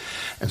 Damn.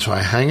 And so I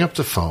hang up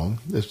the phone.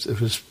 It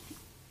was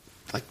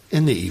like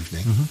in the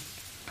evening,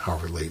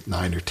 however late,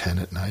 9 or 10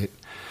 at night.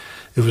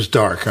 It was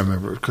dark, I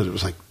remember, because it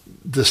was like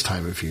this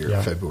time of year,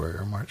 February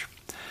or March.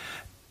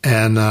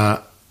 And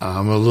I'm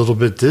a little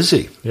bit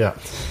dizzy. Yeah.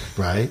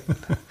 Right?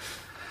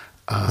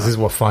 This is,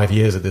 5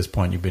 years at this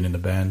point you've been in the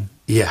band?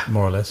 Yeah.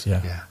 More or less,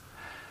 yeah. Yeah.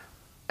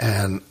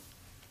 And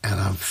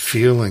I'm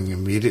feeling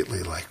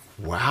immediately like,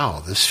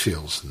 wow, this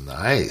feels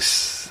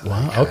nice.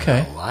 Wow,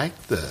 I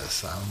like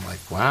this. I'm like,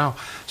 wow.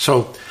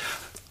 So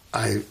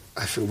I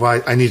feel,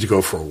 well, I need to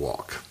go for a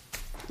walk.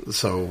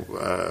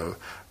 So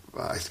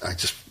I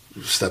just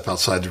step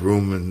outside the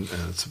room, and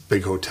it's a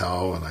big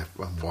hotel, and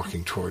I'm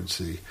walking towards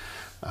the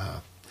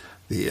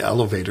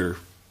elevator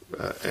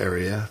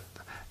area,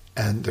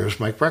 and there's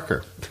Mike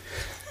Brecker.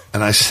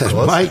 And I said,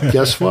 Mike,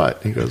 guess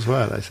what? He goes,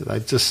 what? I said, I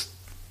just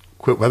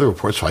quit Weather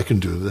Report so I can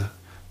do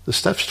the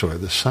Steps tour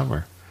this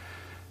summer.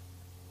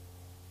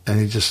 And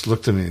he just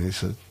looked at me and he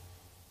said,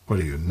 what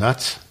are you,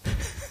 nuts?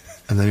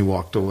 And then he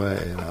walked away,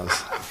 and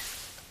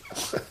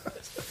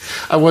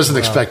I wasn't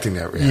expecting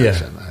that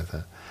reaction. Yeah. I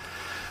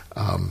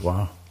thought,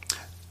 wow.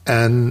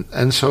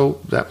 And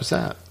so that was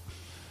that.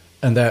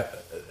 And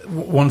that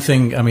one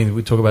thing, I mean,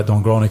 we talk about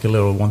Don Gronick a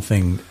little. One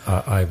thing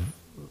I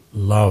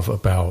love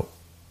about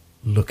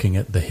looking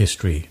at the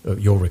history,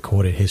 your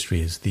recorded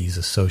history, is these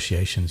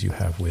associations you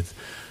have with,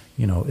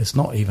 it's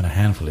not even a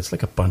handful. It's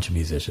like a bunch of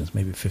musicians,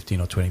 maybe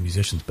 15 or 20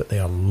 musicians, but they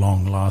are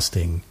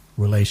long-lasting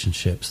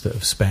relationships that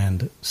have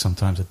spanned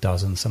sometimes a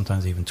dozen,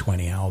 sometimes even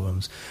 20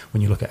 albums.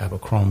 When you look at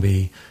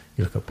Abercrombie,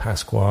 you look at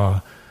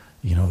Pasqua,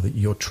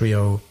 your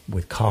trio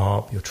with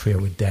Carp, your trio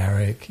with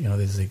Derek,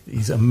 there's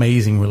these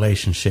amazing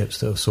relationships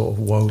that have sort of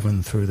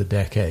woven through the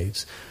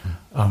decades.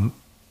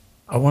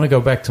 I want to go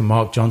back to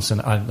Mark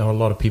Johnson. I know a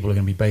lot of people are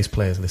going to be bass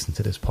players listening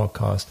to this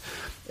podcast,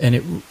 and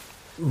it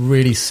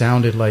really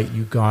sounded like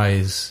you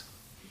guys,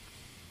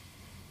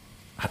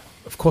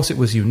 of course it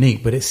was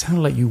unique, but it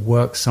sounded like you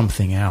worked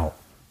something out.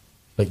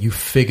 Like you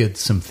figured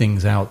some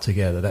things out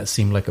together. That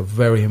seemed like a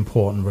very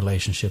important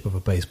relationship of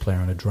a bass player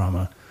and a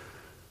drummer.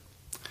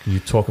 Can you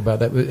talk about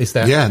that? Is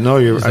that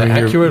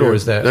accurate, or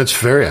is that... That's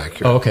very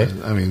accurate. Oh, okay.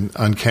 I mean,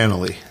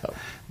 uncannily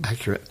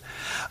accurate.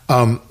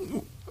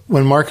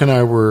 When Mark and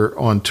I were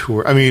on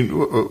tour, I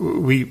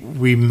mean,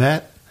 we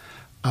met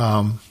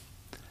at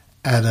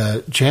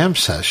a jam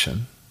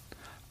session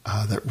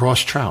that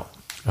Ross Trout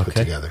put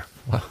together.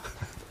 Wow.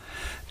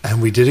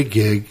 And we did a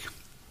gig,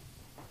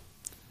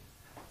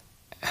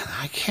 and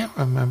I can't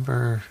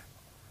remember.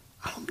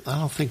 I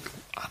don't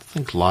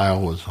think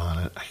Lyle was on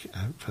it.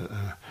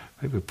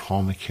 Maybe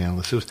Paul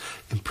McCandless. It was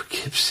in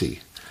Poughkeepsie,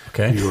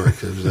 New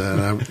York. It was,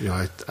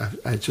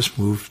 I just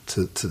moved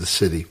to the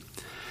city,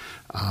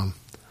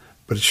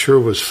 but it sure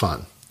was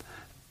fun.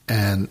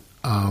 And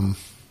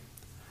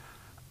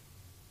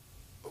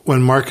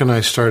when Mark and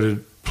I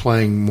started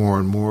playing more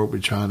and more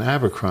with John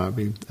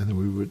Abercrombie, and then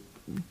we would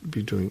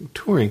be doing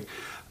touring,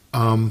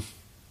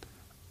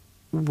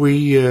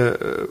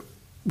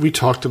 we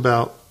talked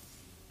about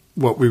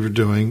what we were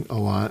doing a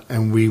lot,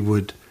 and we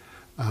would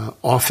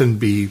often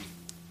be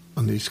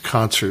on these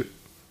concert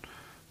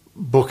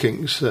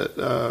bookings that,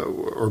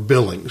 or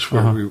billings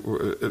where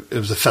it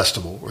was a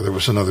festival where there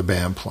was another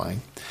band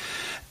playing,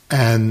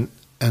 and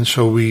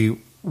so we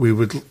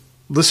would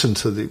listen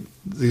to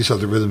these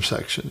other rhythm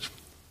sections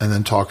and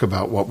then talk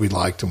about what we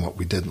liked and what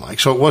we didn't like.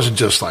 So it wasn't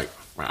just like,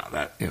 wow,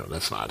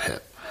 that's not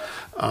hip.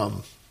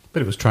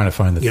 But it was trying to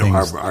find the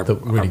things that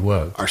really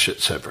worked. Our shit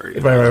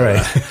separate.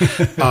 Right.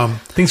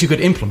 Things you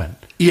could implement.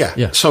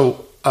 Yeah.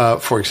 So,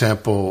 for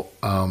example,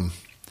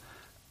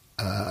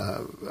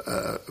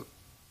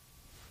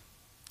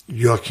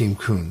 Joachim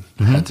Kuhn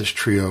had this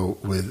trio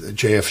with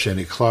J.F.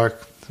 Jenny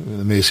Clark, an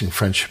amazing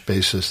French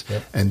bassist,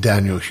 and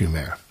Daniel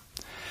Humer.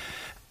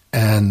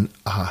 And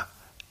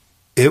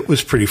it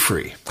was pretty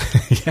free.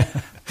 Yeah.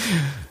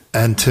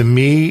 And to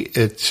me,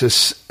 it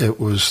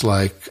was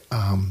like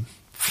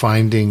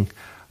finding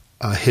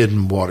a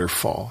hidden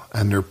waterfall,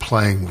 and their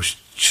playing was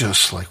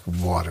just like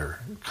water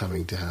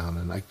coming down,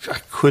 and I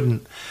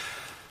couldn't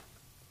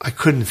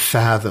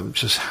fathom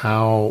just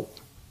how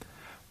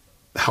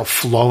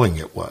flowing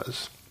it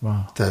was.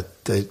 Wow.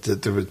 That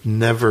there was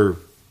never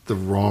the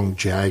wrong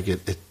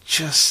jagged.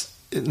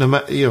 No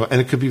matter,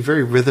 and it could be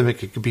very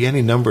rhythmic. It could be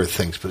any number of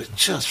things, but it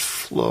just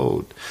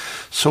flowed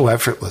so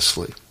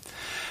effortlessly.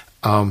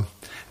 And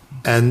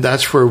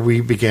that's where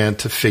we began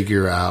to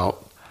figure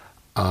out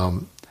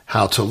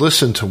how to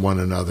listen to one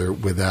another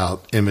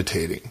without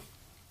imitating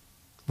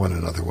one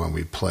another when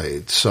we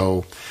played.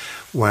 So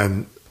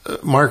when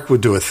Mark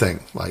would do a thing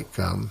like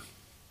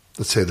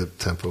let's say the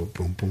tempo,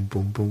 boom, boom,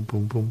 boom, boom,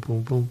 boom, boom,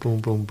 boom, boom,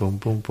 boom, boom, boom,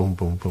 boom, boom,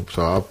 boom, boom.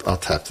 So I'll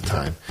tap the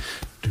time.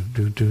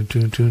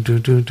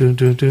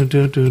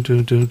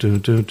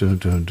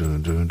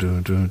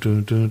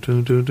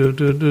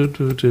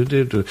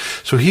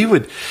 So he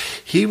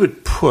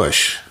would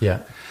push. Yeah.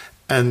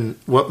 And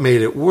what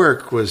made it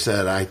work was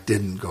that I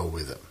didn't go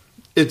with him.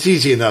 It's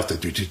easy enough to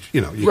do,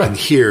 you can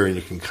hear and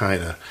you can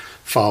kind of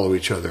follow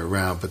each other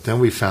around. But then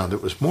we found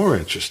it was more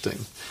interesting.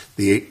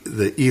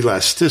 The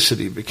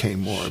elasticity became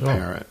more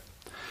apparent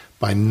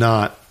by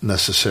not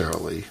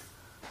necessarily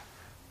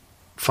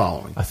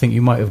following. I think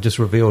you might have just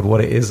revealed what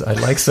it is I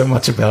like so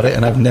much about it,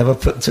 and I've never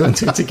put two and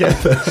two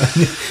together.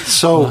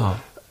 So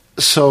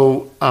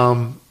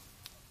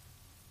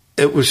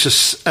it was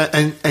just,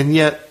 and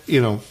yet,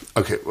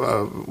 okay,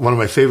 one of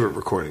my favorite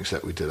recordings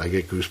that we did, I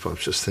get goosebumps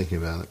just thinking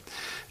about it,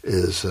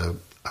 is an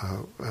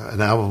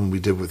album we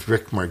did with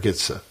Rick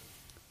Margitza.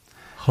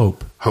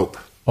 Hope.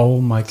 Oh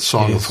my God.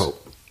 Song of Hope.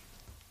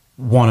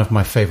 One of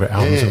my favorite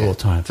albums of all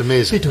time. It's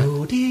amazing.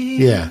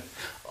 Yeah.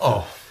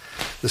 Oh.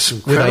 This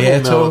With incredible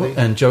Airto melody.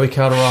 and Joey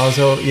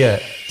Calderazzo. Yeah.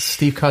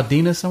 Steve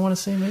Cardenas, I want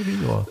to say,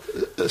 maybe? Or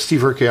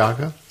Steve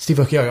Urquiaga. Steve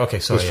Urquiaga. Okay,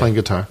 sorry. Was playing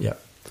guitar. Yeah.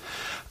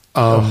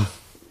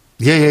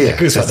 Yeah.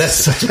 That's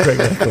such a great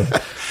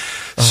record.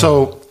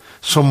 So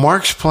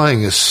Mark's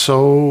playing is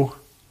so,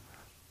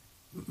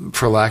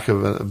 for lack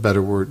of a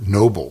better word,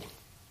 noble.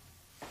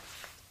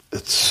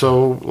 It's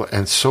so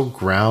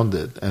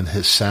grounded, and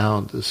his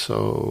sound is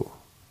so,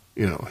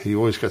 he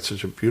always got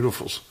such a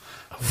beautiful,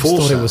 full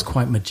thought sound. It was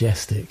quite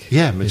majestic.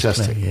 Yeah,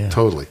 majestic,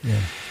 totally. Yeah.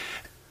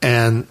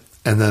 And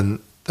then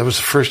that was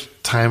the first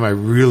time I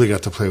really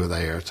got to play with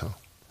Airto.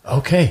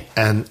 Okay.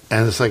 And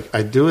it's like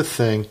I do a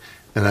thing,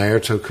 and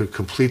Airto could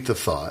complete the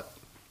thought.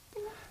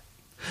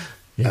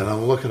 Yeah. And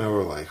I'm looking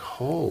over like,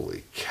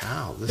 holy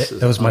cow, this is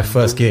that was my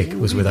first gig,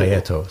 was with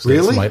Airto. So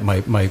really?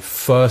 My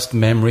first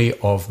memory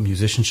of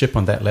musicianship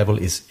on that level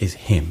is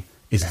him,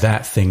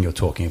 that thing you're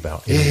talking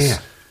about. Yeah.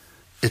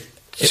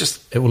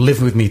 It will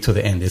live with me to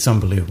the end. It's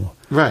unbelievable.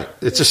 Right.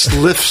 It just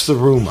lifts the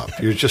room up.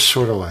 You're just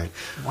sort of like,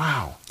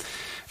 wow.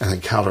 And then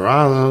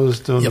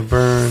Calderazzo's doing the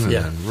burn, and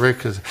then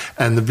Rick is.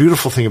 And the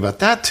beautiful thing about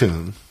that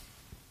tune,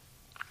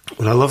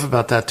 what I love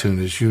about that tune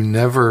is you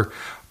never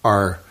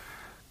are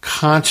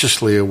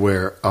consciously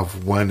aware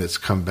of when it's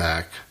come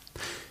back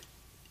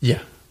to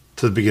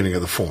the beginning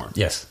of the form.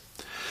 Yes.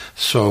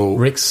 So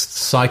Rick's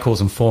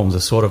cycles and forms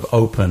are sort of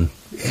open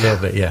a little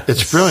bit. Yeah.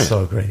 It's brilliant.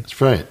 So great. It's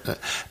brilliant.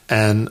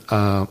 And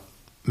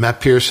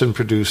Matt Pearson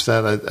produced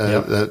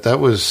that. That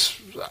was...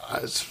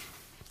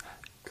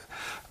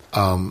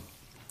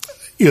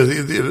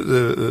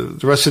 the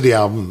rest of the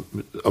album,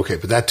 okay,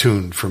 but that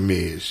tune for me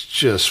is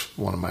just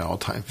one of my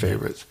all-time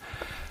favorites.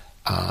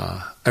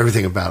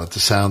 Everything about it, the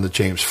sound that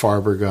James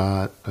Farber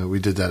got, we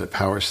did that at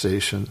Power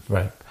Station.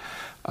 Right.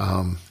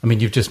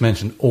 You've just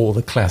mentioned all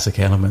the classic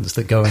elements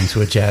that go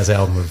into a jazz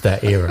album of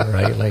that era,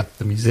 right? Like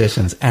the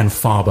musicians and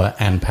Farber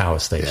and Power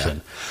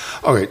Station. Yeah.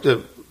 All right.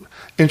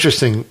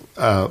 Interesting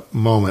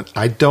moment.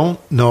 I don't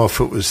know if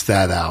it was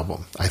that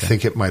album. I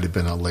think it might have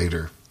been a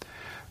later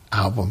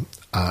album.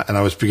 And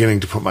I was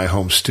beginning to put my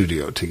home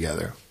studio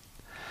together.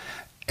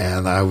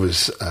 And I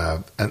was,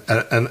 and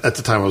at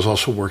the time I was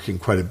also working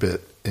quite a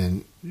bit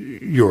in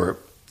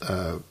Europe.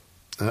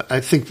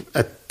 I think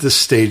at this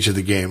stage of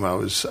the game, I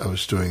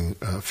was doing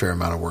a fair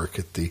amount of work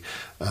at the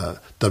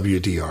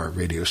WDR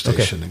radio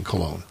station in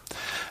Cologne.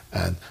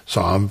 And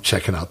so I'm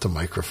checking out the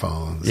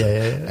microphones.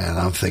 And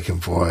I'm thinking,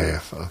 boy,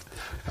 if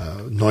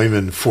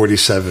Neumann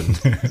 47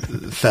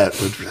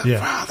 FET would,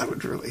 wow, that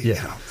would really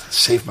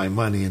save my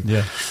money.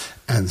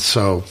 And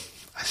so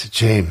I said,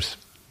 James,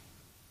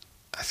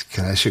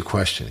 can I ask you a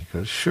question? He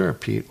goes, sure,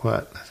 Pete,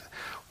 what?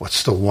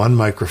 What's the one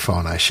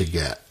microphone I should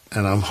get?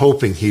 And I'm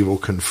hoping he will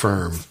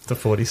confirm the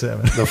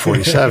 47. The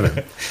 47.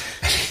 And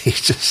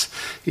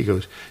he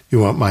goes, you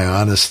want my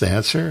honest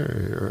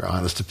answer or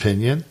honest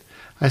opinion?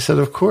 I said,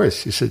 of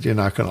course. He said, you're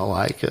not going to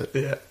like it.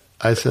 Yeah.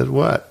 I said,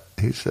 what?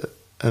 He said,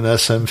 an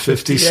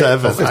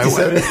SM57. I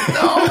went,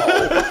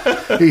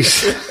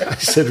 no. I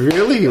said,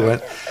 really? He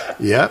went,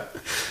 yep.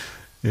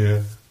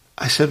 Yeah.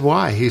 I said,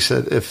 why? He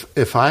said,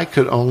 if I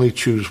could only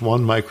choose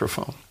one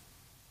microphone,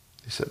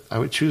 he said, I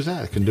would choose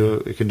that. It can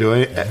do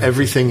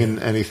everything and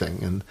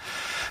anything.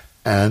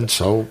 And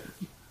so,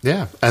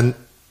 yeah. And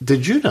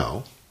did you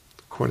know,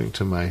 according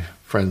to my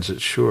friends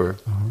at Shure,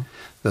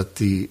 that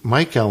the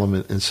mic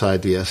element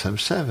inside the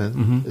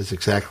SM7 is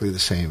exactly the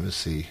same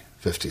as the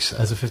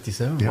 57? As a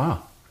 57? Yeah.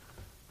 Wow.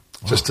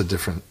 Just a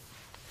different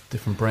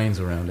brains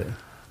around it.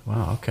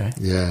 Wow, okay.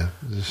 Yeah.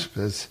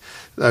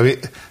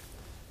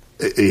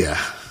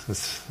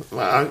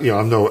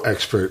 I'm no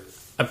expert.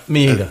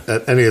 Me either.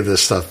 At any of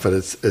this stuff, but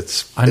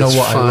it's. I know it's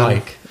what fun. I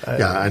like.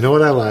 I know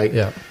what I like.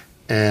 Yeah.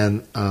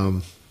 And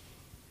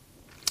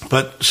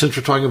but since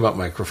we're talking about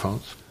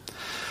microphones,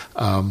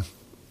 I'm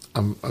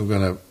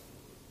going to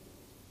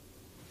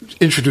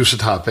introduce a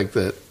topic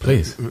that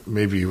please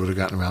maybe you would have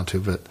gotten around to.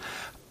 But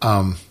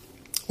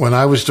when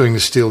I was doing the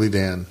Steely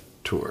Dan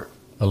tour,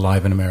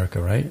 Alive in America,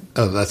 right?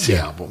 Oh, that's the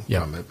album.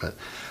 Yeah. From it. But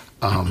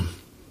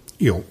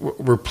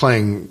we're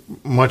playing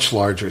much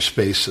larger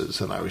spaces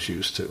than I was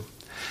used to.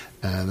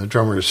 And the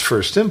drummer's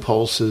first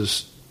impulse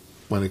is,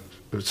 when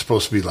it's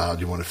supposed to be loud,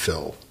 you want to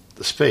fill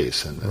the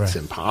space, and it's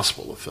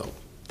impossible to fill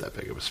that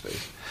big of a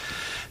space.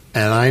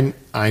 And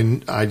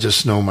I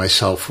just know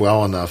myself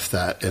well enough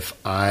that if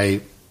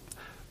I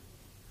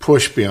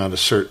push beyond a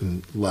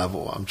certain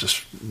level, I'm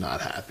just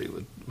not happy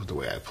with the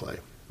way I play.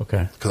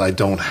 Okay. Because I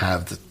don't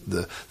have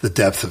the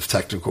depth of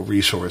technical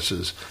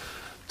resources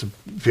to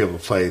be able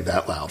to play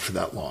that loud for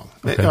that long.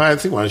 Okay. I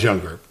think when I was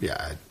younger,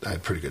 I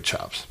had pretty good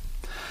chops.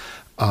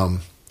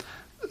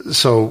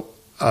 So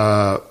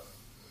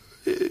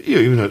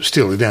even though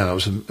Steely Dan, I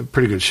was in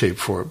pretty good shape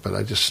for it, but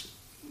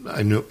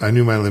I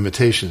knew my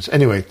limitations.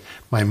 Anyway,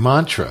 my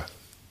mantra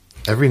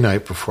every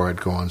night before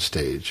I'd go on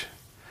stage,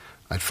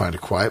 I'd find a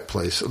quiet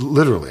place.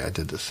 Literally, I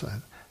did this,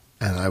 and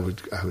I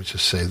would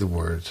just say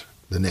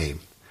the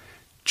name,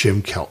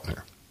 Jim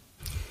Keltner,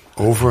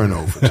 over and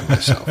over to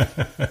myself.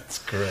 That's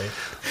great.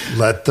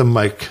 Let the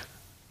mic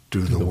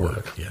do the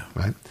work. Yeah.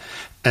 Right.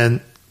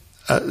 And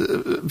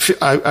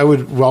I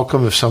would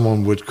welcome if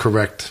someone would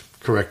correct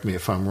me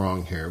if I'm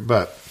wrong here,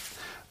 but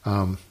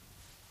a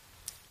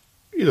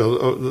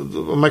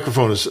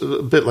microphone is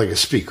a bit like a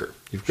speaker.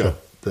 You've got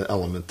the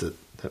element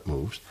that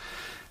moves,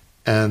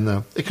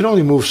 and it can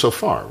only move so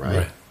far,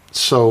 right?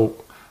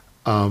 So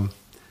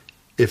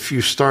if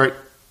you start,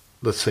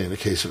 let's say in the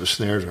case of a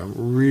snare drum,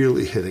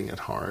 really hitting it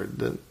hard,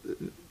 then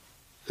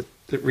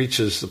it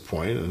reaches the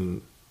point,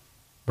 and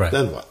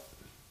then what?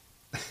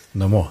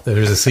 No more. There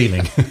is a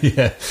ceiling.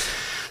 Yeah.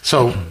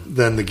 So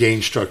then the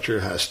gain structure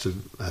has to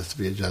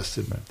be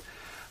adjusted.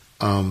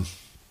 Right.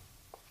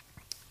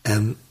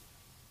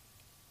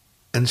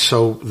 And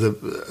so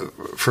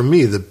for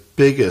me, the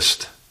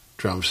biggest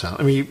drum sound,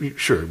 I mean,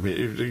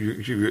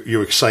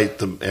 you excite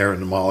the air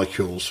and the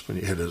molecules when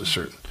you hit it a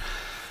certain,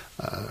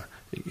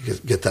 you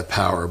get that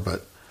power,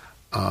 but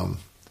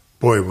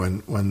boy,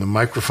 when the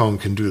microphone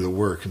can do the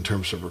work in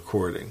terms of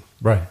recording.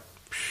 Right.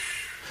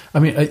 I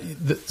mean,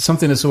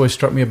 something that's always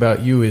struck me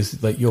about you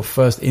is like your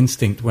first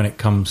instinct when it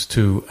comes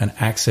to an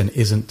accent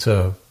isn't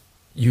to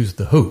use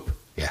the hoop.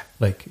 Yeah.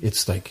 Like,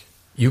 it's like,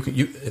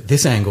 at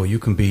this angle, you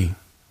can be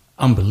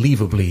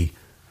unbelievably,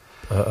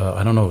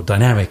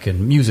 dynamic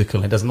and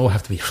musical. It doesn't all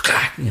have to be,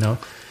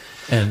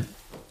 And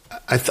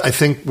I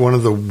think one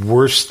of the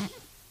worst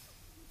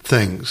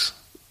things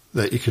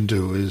that you can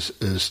do is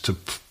to,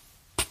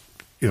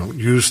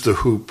 use the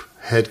hoop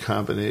head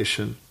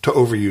combination to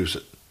overuse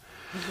it.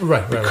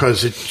 Right.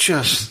 Because it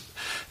just,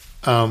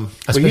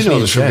 especially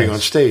this from being on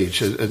jazz.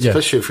 Stage,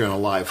 especially if you're in a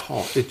live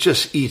hall, it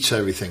just eats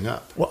everything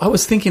up. Well, I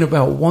was thinking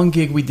about one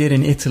gig we did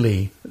in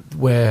Italy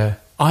where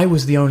I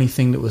was the only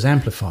thing that was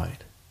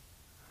amplified.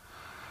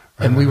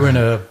 And we were in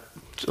a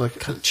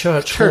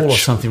church hall or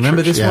something.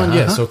 Remember this one?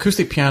 Yeah. So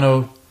acoustic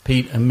piano,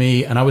 Pete and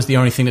me, and I was the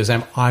only thing that was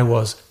I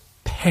was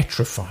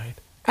petrified.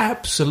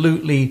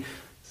 Absolutely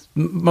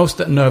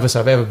most nervous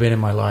I've ever been in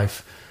my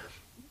life.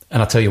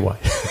 And I'll tell you why.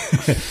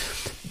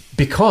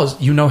 Because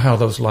you know how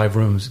those live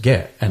rooms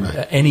get. And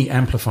any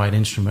amplified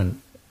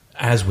instrument,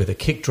 as with a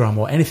kick drum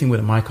or anything with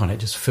a mic on it,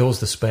 just fills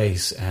the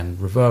space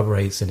and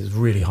reverberates, and it's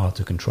really hard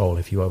to control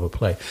if you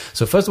overplay.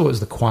 So first of all, it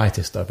was the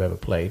quietest I've ever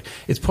played.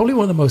 It's probably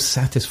one of the most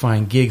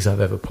satisfying gigs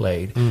I've ever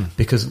played,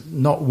 because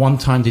not one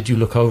time did you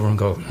look over and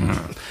go,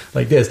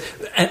 like this.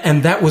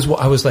 And that was what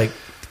I was like,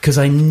 because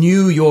I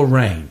knew your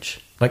range.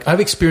 Like,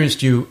 I've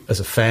experienced you as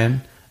a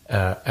fan,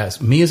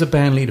 as me as a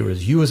band leader,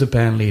 as you as a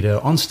band leader,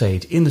 on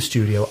stage, in the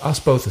studio, us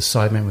both as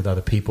sidemen with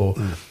other people.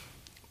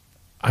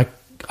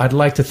 I'd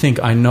like to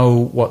think I know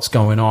what's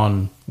going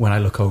on when I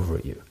look over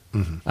at you.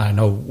 Mm-hmm. I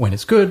know when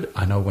it's good.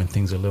 I know when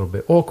things are a little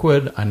bit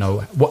awkward. I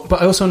know but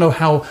I also know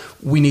how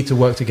we need to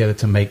work together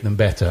to make them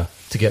better,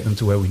 to get them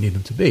to where we need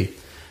them to be.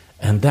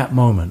 And that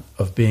moment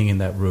of being in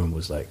that room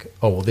was like,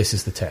 oh, well, this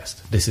is the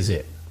test. This is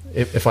it.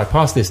 If I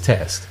pass this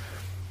test,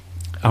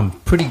 I'm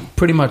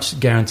pretty much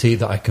guaranteed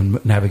that I can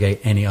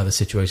navigate any other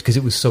situation, because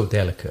it was so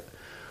delicate.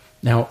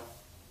 Now,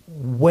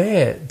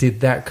 where did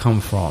that come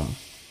from?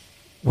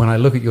 When I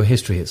look at your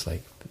history, it's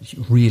like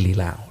really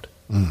loud.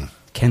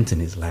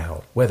 Kenton is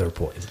loud. Weather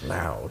Report is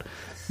loud.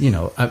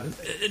 Not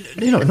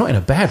in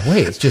a bad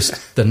way. It's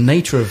just the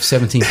nature of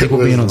 17 people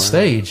being on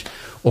stage,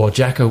 or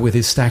Jacko with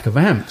his stack of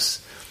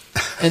amps.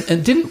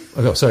 And didn't...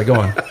 Oh, sorry, go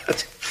on.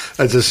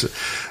 I just,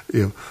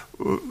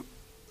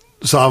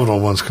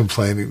 Zavadil once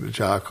complaining to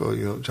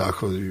Jocko,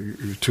 Jocko,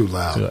 you're too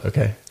loud.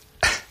 Okay.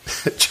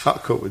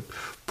 Jocko would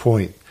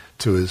point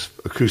to his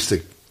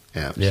acoustic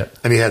amps. Yeah.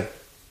 And he had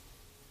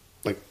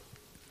like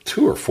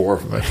 2 or 4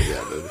 of them, I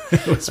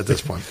forget, at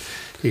this point.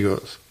 He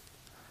goes,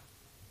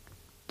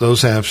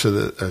 those amps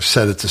are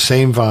set at the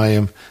same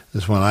volume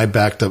as when I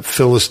backed up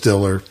Phyllis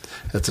Diller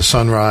at the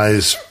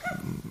Sunrise,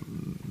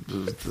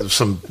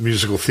 some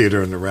musical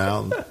theater in the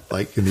round,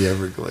 like in the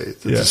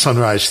Everglades. It's the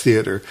Sunrise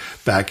Theater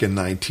back in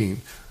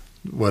 19...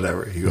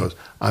 whatever. He goes,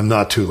 I'm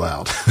not too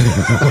loud.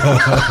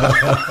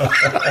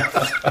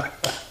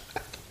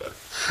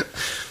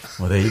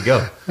 Well, there you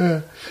go.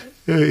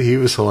 He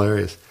was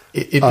hilarious.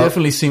 It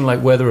definitely seemed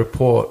like Weather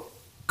Report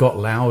got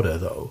louder,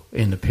 though,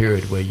 in the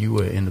period where you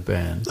were in the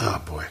band?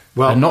 Oh, boy.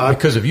 Well, and not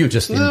because of you,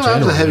 just in general. I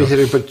was a heavy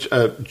hitter,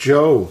 but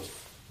Joe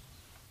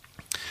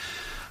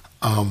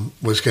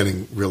was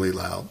getting really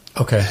loud.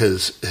 Okay.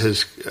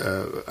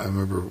 I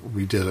remember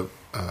we did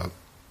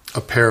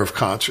a pair of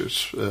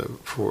concerts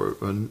for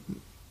a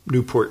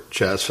Newport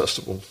Jazz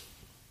Festival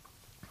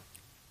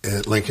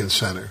at Lincoln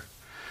Center,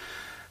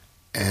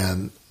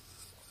 and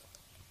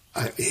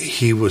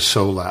he was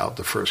so loud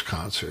the first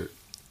concert,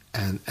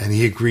 and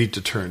he agreed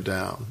to turn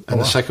down, and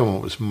the second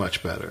one was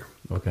much better.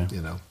 Okay,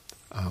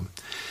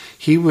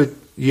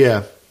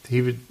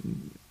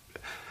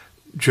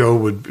 Joe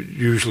would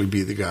usually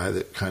be the guy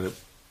that kind of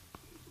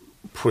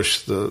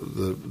pushed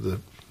the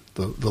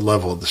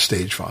level of the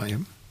stage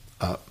volume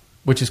up.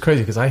 Which is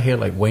crazy because I hear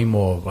like way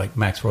more like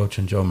Max Roach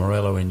and Joe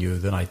Morello in you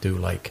than I do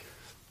like,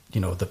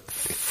 the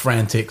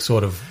frantic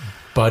sort of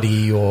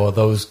Buddy or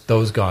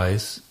those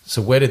guys.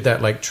 So where did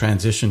that like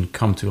transition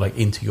come to, like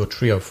into your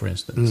trio, for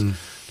instance?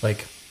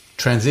 Like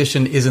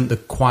transition isn't the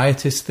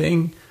quietest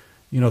thing.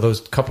 Those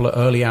couple of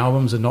early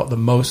albums are not the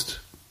most.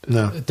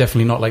 No,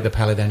 definitely not like the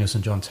Pally Daniels,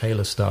 John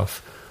Taylor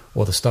stuff,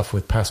 or the stuff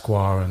with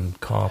Pasquale and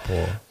Carp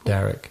or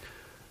Derek.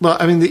 Well,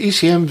 I mean, the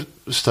ECM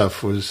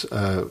stuff was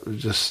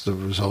just the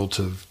result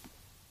of,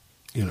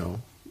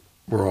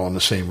 we're all in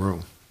the same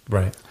room,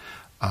 right?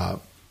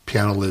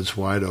 Piano lids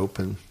wide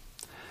open,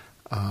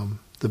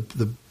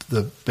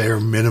 the bare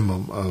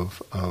minimum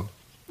of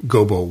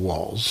gobo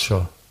walls,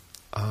 sure,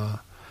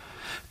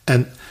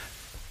 and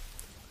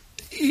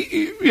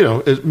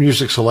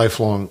music's a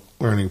lifelong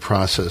learning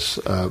process.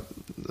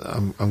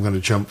 I'm going to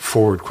jump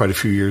forward quite a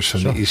few years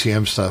from the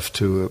ECM stuff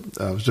to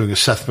I was doing a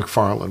Seth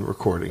MacFarlane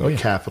recording at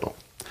Capitol,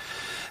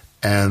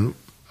 and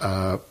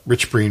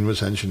Rich Breen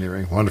was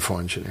engineering, wonderful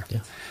engineer,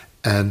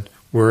 and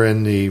we're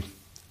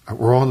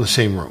all in the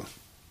same room.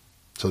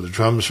 So the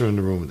drums are in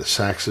the room, the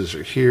saxes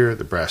are here,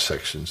 the brass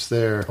section's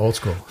there, old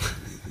school,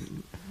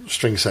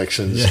 string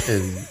sections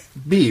in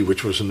B,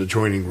 which was an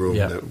adjoining room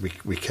that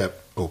we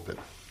kept open.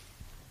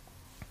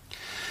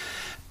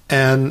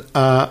 And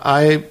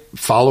I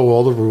follow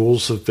all the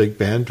rules of big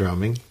band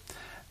drumming,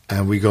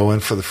 and we go in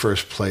for the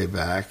first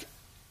playback,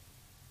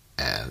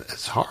 and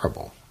it's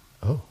horrible.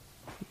 Oh,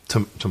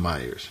 to my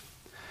ears.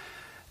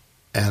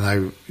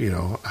 And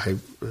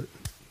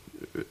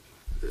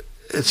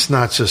it's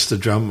not just the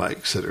drum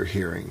mics that are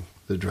hearing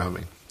the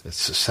drumming.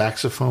 It's the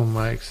saxophone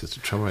mics, it's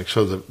the drum mics.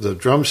 So the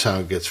drum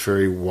sound gets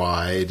very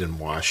wide and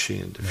washy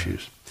and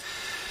diffuse.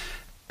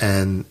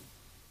 And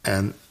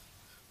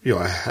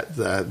I had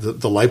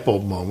the light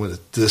bulb moment.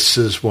 This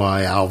is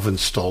why Alvin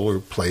Stoller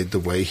played the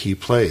way he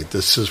played.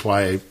 This is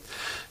why,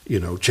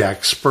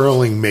 Jack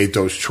Sperling made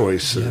those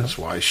choices.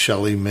 Yeah. Why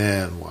Shelley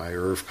Mann? Why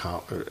Irv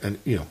Collins? And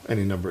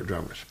any number of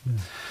drummers. Yeah.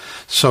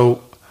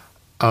 So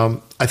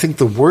I think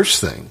the worst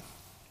thing,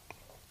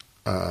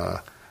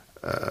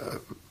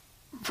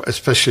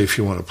 especially if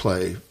you want to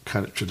play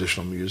kind of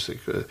traditional music,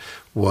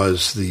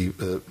 was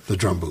the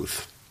drum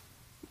booth.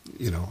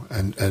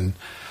 And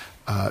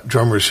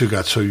drummers who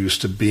got so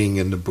used to being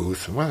in the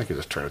booth, and I could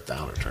just turn it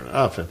down or turn it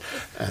up,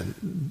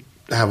 and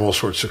have all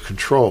sorts of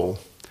control,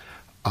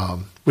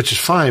 which is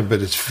fine,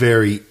 but it's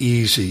very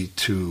easy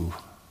to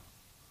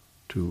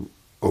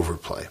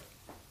overplay.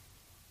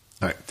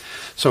 All right,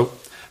 so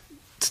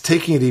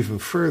taking it even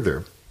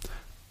further,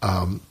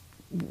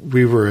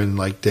 we were in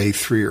like day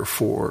 3 or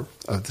 4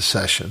 of the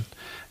session,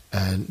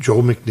 and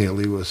Joel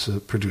McNeely was the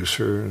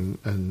producer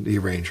and the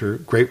arranger,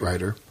 great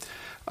writer.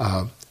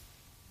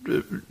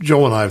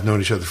 Joel and I have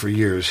known each other for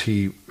years.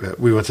 We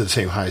went to the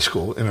same high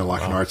school,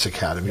 Interlochen Arts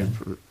Academy,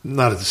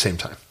 not at the same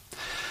time.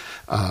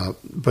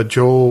 But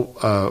Joel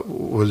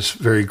was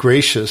very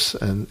gracious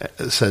and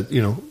said,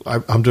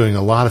 I'm doing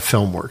a lot of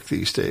film work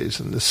these days,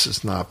 and this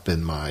has not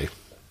been my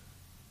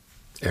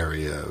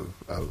area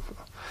of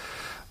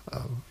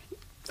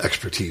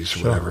expertise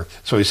or whatever.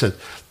 So he said,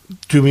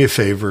 do me a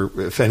favor,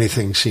 if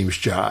anything seems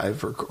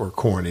jive or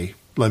corny,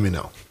 let me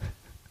know.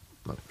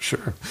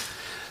 Sure.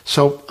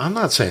 So I'm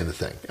not saying a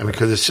thing. I mean,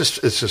 because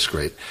it's just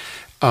great.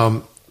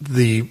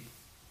 The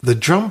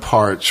drum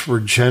parts were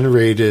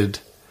generated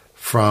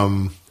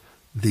from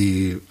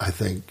I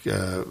think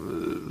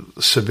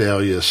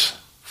Sibelius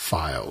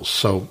files.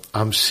 So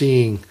I'm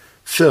seeing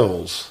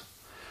fills,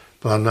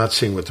 but I'm not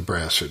seeing what the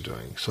brass are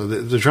doing. So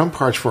the drum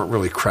parts weren't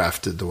really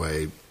crafted the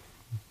way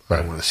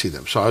I want to see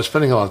them. So I was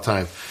spending a lot of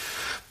time,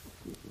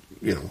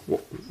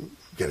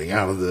 getting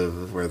out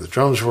of where the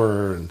drums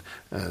were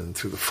and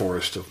through the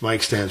forest of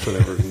mic stands,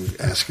 whatever, and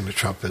asking the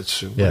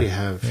trumpets, what do you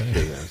have?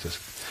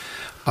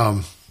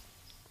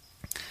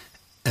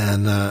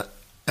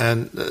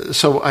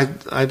 So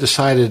I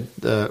decided,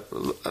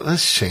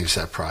 let's change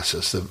that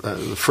process.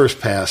 The first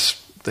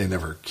pass they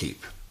never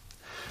keep.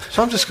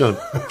 So I'm just going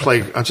to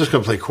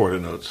play quarter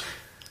notes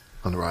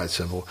on the ride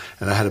cymbal,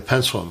 and I had a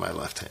pencil in my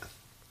left hand.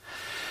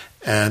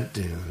 And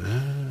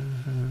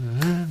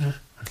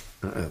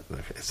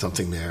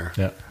something there.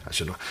 Yeah. I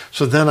should know.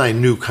 So then I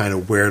knew kind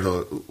of where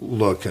to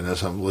look, and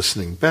as I'm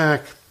listening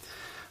back,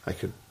 I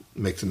could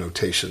make the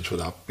notations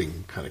without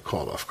being kind of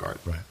caught off guard.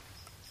 Right.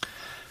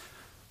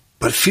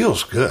 But it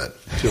feels good.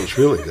 It feels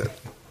really good.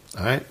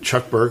 All right?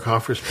 Chuck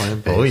Berghofer's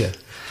playing bass. Oh, yeah.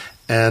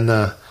 And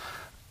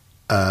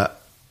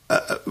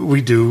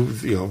we do,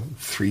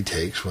 3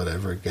 takes,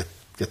 whatever, get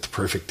the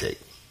perfect take.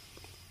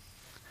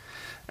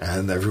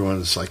 And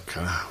everyone's like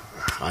kind of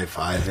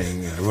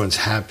high-fiving, and everyone's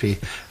happy.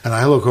 And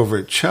I look over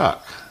at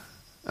Chuck,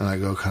 and I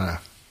go kind of,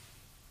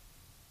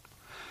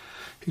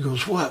 he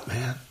goes, "What,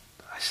 man?"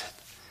 I said,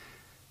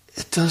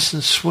 "It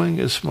doesn't swing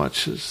as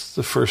much as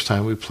the first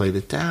time we played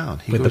it down."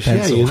 He With goes, the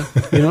pencil. "Yeah,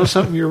 you know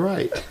something, you're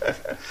right."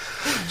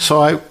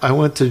 So I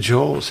went to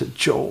Joel and said,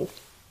 "Joel,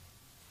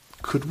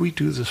 could we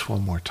do this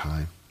one more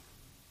time?"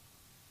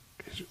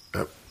 He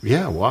said,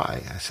 "Yeah,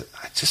 why?" I said,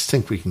 "I just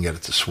think we can get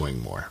it to swing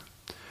more."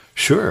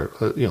 "Sure,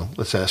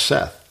 let's ask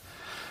Seth."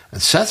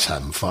 And Seth's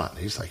having fun.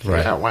 He's like, "Yeah,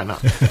 Right. why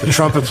not?" The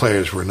trumpet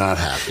players were not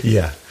happy.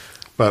 Yeah.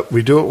 But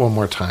we do it one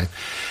more time.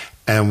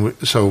 And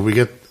so we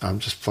get, I'm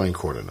just playing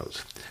quarter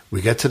notes.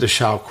 We get to the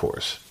shout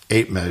chorus,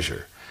 8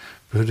 measure.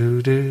 I'm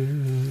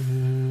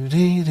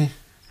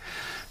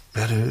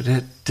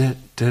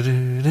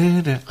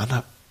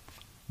not,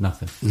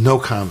 Nothing. no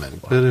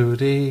comment.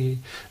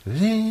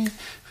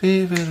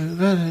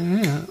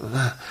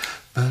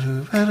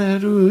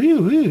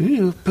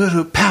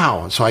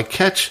 Pow. And so I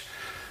catch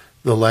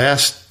the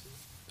last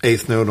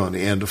 8th note on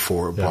the end of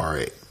 4, bar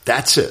 8.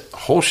 That's it.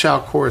 Whole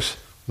shout chorus,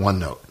 1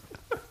 note.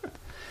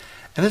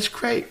 And it's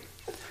great.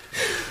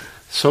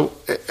 So,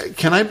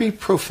 can I be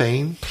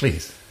profane?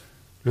 Please.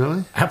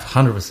 Really?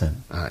 100%.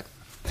 All right.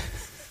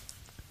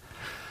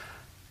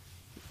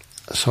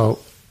 So,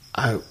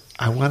 I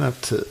went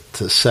up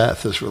to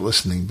Seth as we're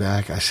listening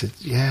back. I said,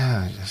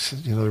 "Yeah." I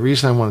said, "The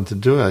reason I wanted to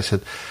do it," I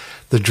said,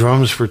 "the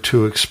drums were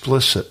too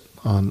explicit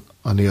on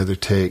the other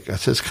take." I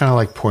said, "It's kind of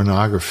like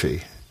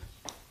pornography."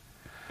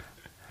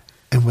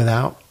 And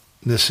without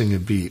missing a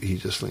beat, he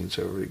just leans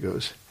over. He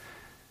goes,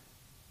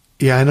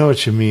 "Yeah, I know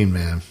what you mean,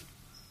 man.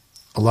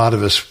 A lot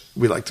of us,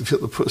 we like to feel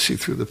the pussy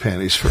through the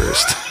panties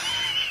first."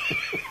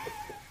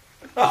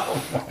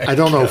 I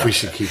don't know if we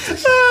should keep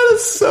this.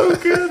 That's so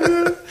good,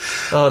 man.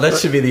 Oh, that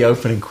should be the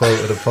opening quote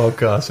of the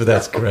podcast, but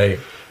that's great.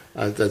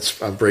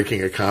 I'm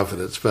breaking a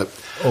confidence, but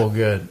all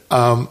good.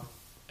 I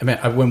mean,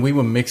 when we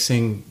were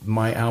mixing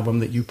my album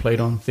that you played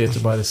on,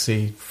 Theatre by the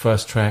Sea,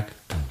 first track,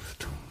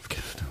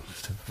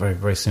 very,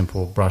 very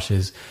simple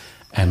brushes,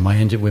 and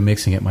we're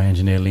mixing it. My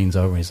engineer leans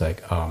over and he's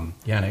like,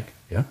 "Yannick,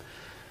 yeah,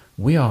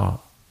 we are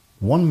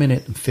 1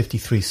 minute and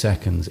 53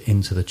 seconds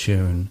into the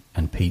tune,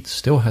 and Pete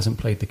still hasn't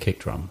played the kick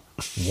drum.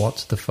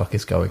 What the fuck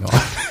is going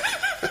on?"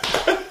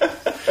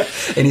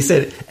 And he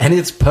said, "And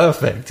it's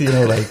perfect,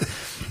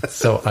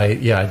 So I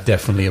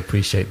definitely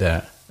appreciate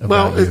that.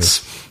 Well,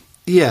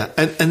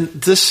 and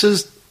this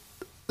is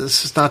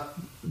not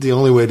the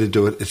only way to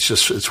do it.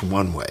 It's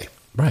one way,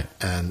 right?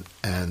 And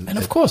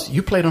of course,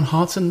 you played on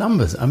Hearts and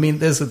Numbers. I mean,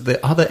 there's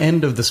the other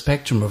end of the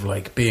spectrum of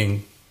like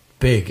being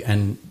big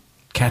and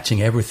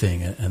catching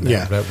everything, and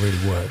that really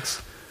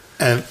works.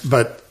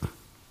 But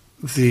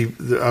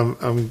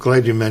I'm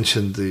glad you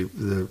mentioned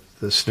the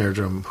snare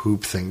drum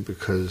hoop thing,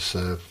 because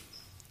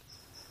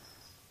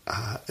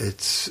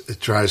it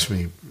drives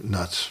me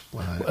nuts.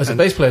 As a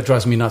bass player, it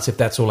drives me nuts if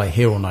that's all I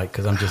hear all night,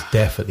 because I'm just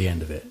deaf at the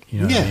end of it.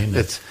 You know what I mean?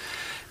 It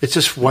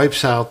just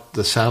wipes out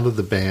the sound of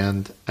the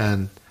band,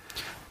 and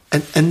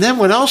then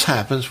what else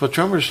happens? What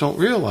drummers don't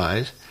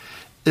realize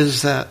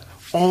is that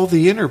all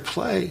the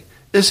interplay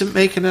isn't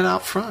making it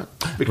out front,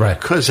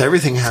 because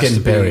everything has to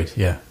be buried.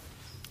 Yeah,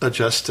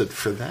 adjusted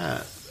for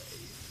that.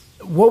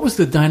 What was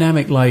the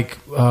dynamic like?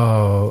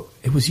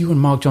 It was you and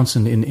Mark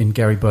Johnson in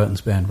Gary Burton's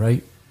band,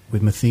 right?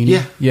 With Matheny?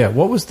 Yeah.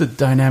 What was the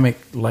dynamic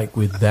like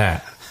with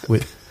that?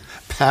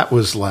 Pat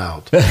was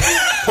loud.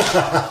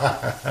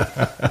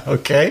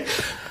 Okay.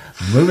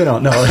 Moving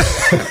on. No.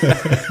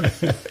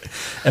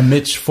 And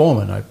Mitch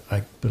Foreman,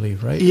 I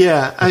believe, right?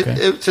 Yeah.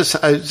 Okay.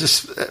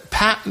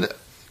 Pat,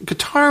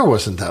 guitar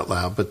wasn't that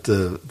loud, but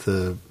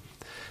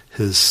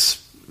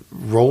his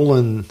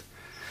Roland.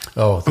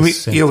 Oh, we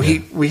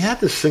had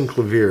the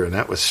Synclavier, and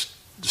that was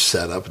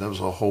set up, and that was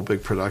a whole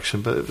big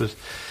production. But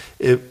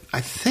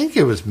I think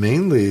it was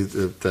mainly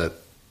that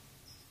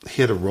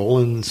he had a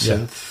Roland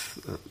synth.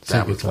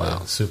 That was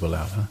loud, super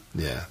loud, huh?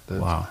 Yeah.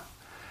 Wow.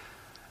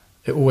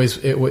 It always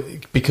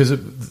because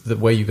of the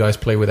way you guys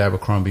play with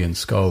Abercrombie and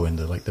Sco and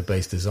the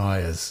bass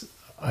desires.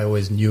 I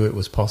always knew it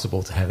was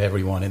possible to have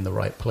everyone in the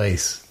right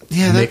place.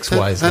 Yeah, mix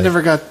wise. That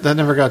never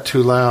got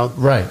too loud.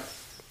 Right.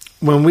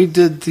 When we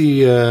did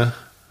the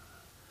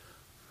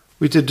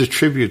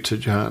tribute to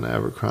John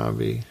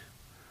Abercrombie,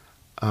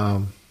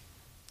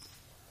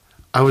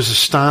 I was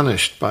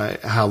astonished by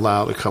how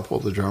loud a couple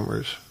of the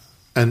drummers,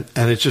 and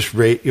it just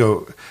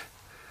and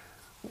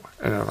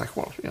I'm like,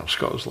 well,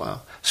 Sco's loud.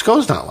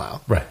 Sco's not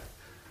loud, right?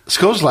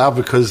 Sco's loud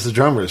because the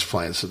drummer is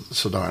playing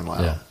so darn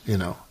loud.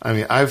 Yeah. I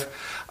mean, I've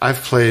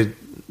played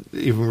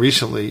even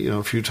recently,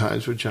 a few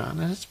times with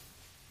John.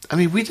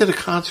 And we did a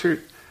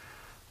concert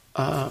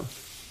by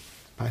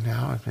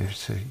now, maybe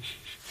it's a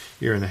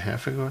year and a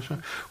half ago or so,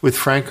 with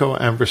Franco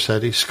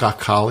Ambrosetti. Scott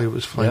Colley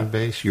was playing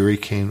bass. Yuri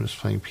Kane was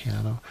playing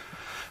piano.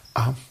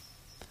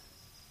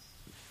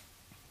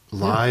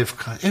 live.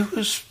 It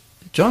was.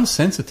 John's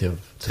sensitive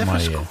to my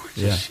ear.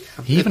 Yeah.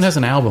 He even has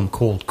an album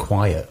called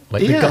Quiet.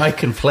 Like the guy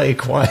can play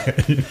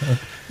quiet.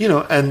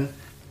 And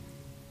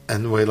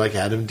the way like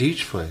Adam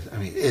Deitch plays. I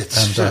mean,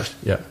 it's just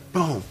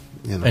boom.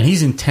 And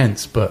he's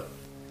intense, but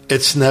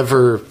it's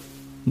never.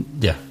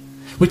 Yeah.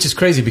 Which is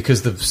crazy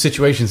because the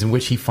situations in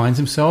which he finds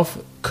himself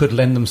could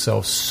lend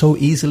themselves so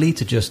easily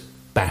to just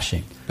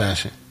bashing.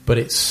 But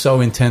it's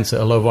so intense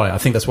at a low volume. I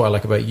think that's what I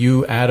like about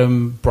you,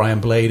 Adam. Brian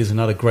Blade is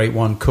another great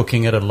one.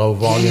 Cooking at a low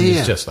volume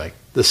is just like...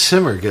 The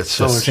simmer gets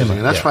so interesting.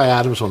 And that's why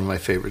Adam's one of my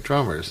favorite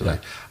drummers. And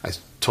I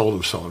told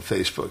him so on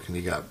Facebook, and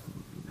he got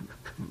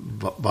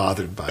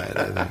bothered by it.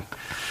 I think.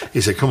 He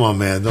said, come on,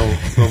 man, don't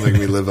make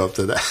me live up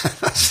to that.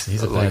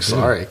 He's like,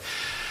 sorry.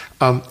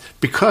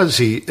 Because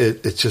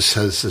it just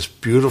has this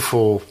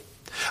beautiful...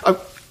 all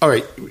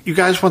right, you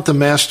guys want the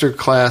master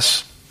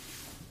class?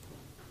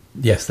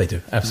 Yes, they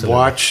do. Absolutely.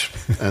 Watch,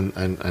 and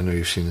I know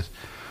you've seen this,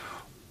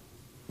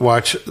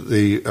 watch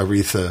the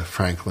Aretha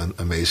Franklin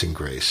Amazing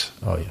Grace.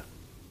 Oh, yeah.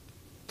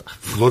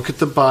 Look at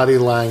the body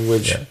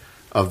language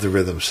of the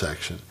rhythm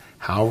section.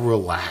 How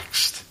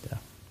relaxed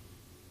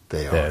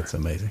they are. Yeah, it's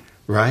amazing.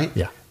 Right?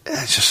 Yeah.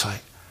 It's just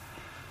like,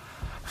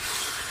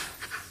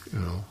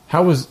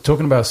 How was,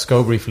 talking about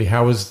Sko briefly,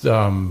 how was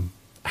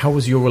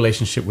your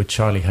relationship with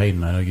Charlie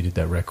Hayden? I know you did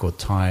that record,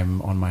 Time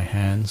on My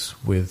Hands,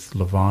 with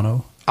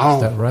Lovano.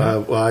 Is that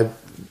right?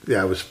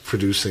 I was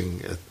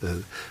producing at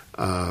the...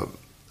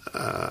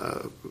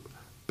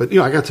 but,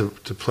 I got to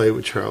play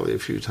with Charlie a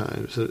few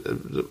times.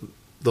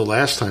 The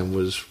last time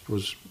was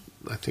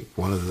I think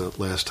one of the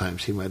last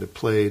times he might have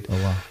played.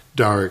 Oh, wow.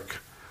 Derek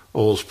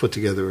Oles put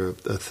together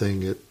a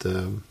thing at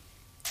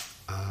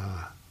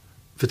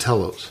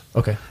Vitello's.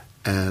 Okay.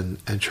 And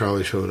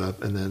Charlie showed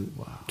up and then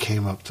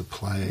came up to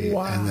play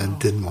and then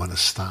didn't want to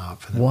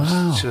stop. And it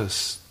was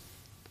just...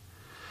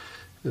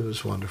 It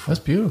was wonderful.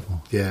 That's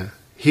beautiful. Yeah.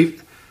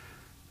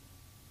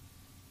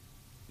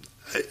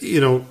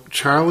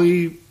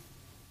 Charlie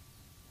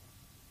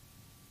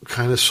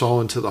kind of saw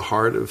into the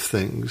heart of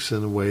things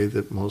in a way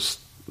that most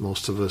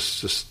of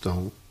us just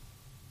don't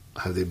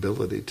have the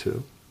ability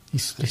to. He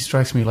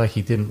strikes me like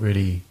he didn't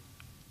really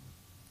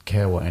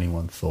care what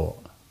anyone thought.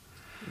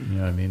 You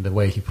know what I mean? The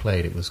way he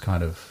played, it was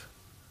kind of...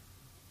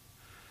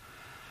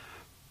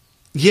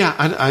 Yeah,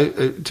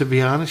 I to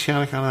be honest,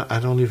 Yannick, I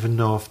don't even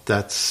know if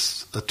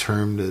that's a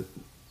term that,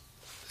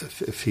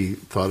 if he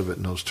thought of it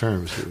in those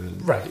terms,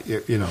 right?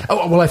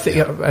 Oh, well, I think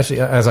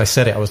actually, as I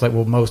said it, I was like,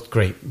 well, most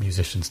great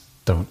musicians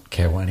don't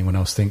care what anyone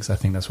else thinks. I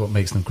think that's what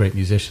makes them great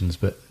musicians.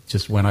 But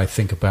just when I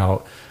think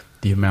about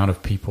the amount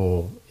of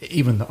people,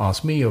 even that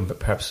ask me, or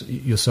perhaps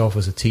yourself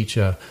as a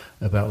teacher,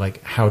 about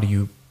like how do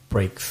you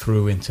break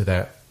through into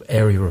that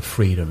area of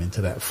freedom,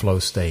 into that flow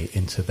state,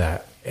 into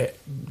that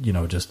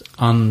just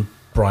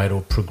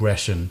unbridled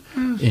progression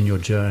in your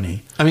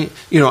journey. I mean,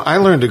 I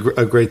learned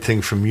a great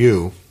thing from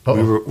you.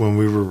 When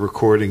we were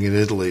recording in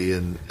Italy,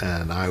 and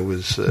I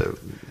was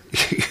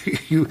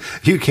you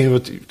came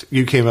up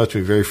to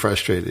me very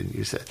frustrated, and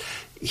you said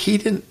he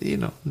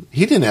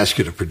didn't ask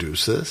you to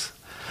produce this,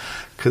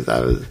 because I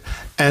was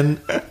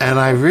and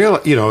I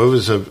realized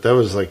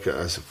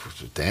I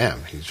said,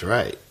 damn, he's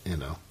right,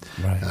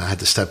 right. And I had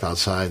to step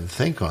outside and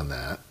think on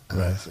that,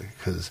 right?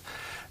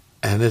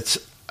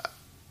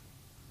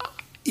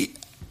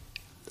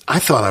 I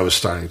thought I was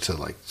starting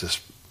to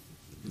just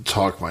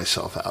talk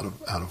myself out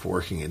of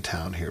working in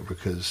town here,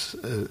 because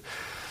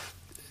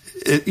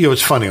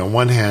it's funny. On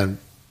one hand,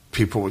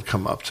 people would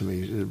come up to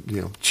me,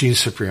 Gene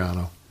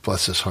Cipriano,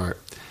 bless his heart.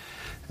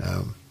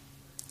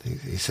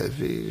 He said,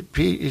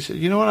 Pete, he said,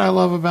 you know what I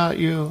love about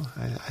you?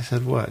 I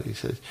said, what? He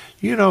said,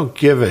 you don't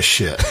give a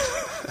shit.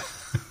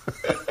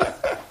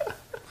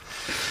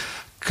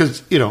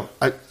 Because,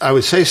 I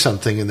would say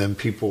something and then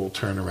people will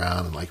turn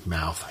around and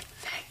mouth,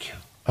 thank you.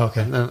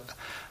 Okay.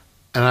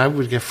 And I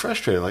would get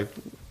frustrated,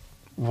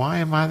 why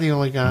am I the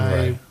only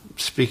guy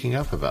speaking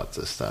up about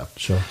this stuff?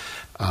 Sure.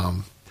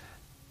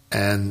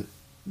 And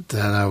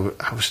then I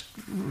was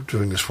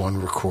doing this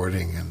one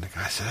recording, and the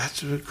guy said,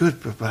 that's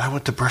good, but I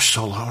want the brush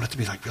solo. I want it to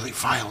be really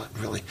violent,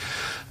 really.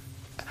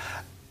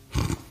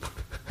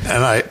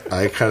 And I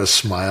kind of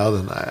smiled,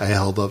 and I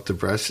held up the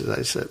brush, and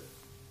I said,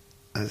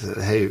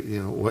 hey,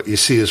 what you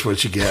see is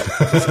what you get.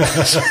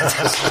 I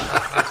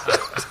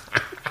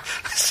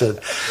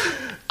said,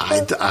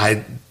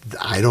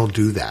 I don't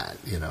do that,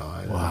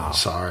 Wow. I'm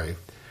sorry.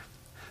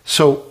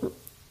 So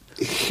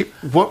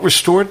what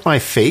restored my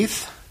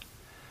faith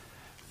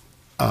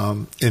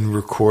in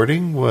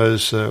recording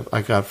was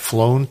I got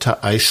flown to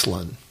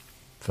Iceland.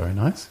 Very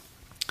nice.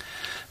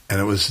 And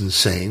it was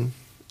insane.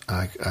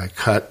 I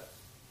cut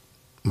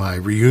my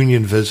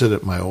reunion visit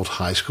at my old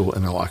high school,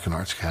 Interlochen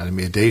Arts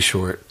Academy, a day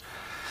short,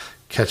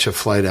 catch a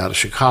flight out of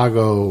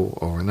Chicago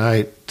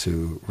overnight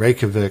to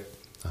Reykjavik.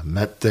 I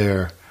met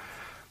there.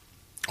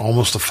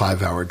 Almost a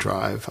 5-hour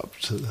drive up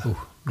to the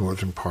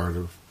northern part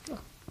of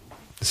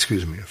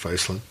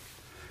Iceland.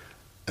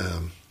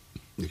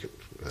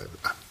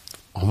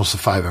 Almost a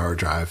 5-hour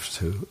drive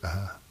to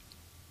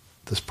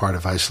this part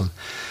of Iceland.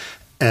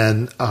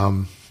 And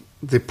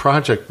the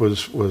project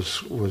was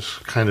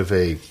kind of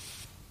a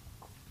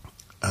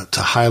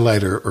to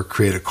highlight or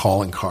create a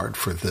calling card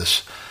for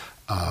this,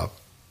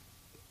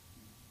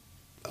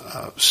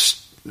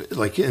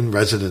 like in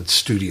residence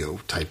studio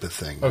type of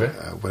thing, okay.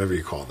 Whatever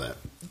you call that.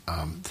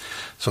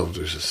 So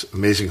there's this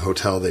amazing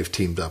hotel they've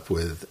teamed up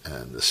with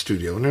and the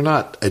studio, and they're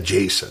not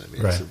adjacent. I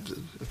mean, right.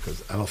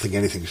 Because I don't think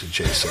anything's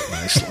adjacent in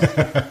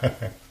Iceland.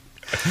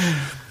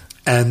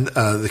 And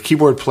the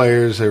keyboard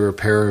players, they were a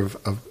pair of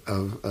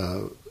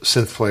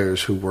synth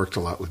players who worked a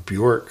lot with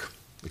Bjork,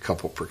 a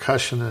couple of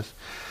percussionists.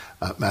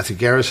 Matthew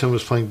Garrison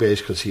was playing bass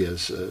because he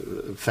has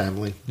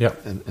family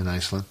in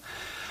Iceland.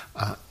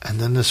 And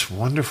then this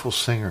wonderful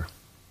singer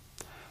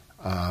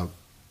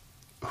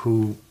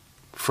who,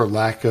 for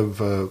lack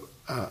of...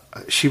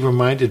 she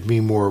reminded me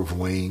more of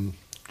Wayne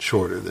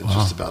Shorter than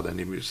just about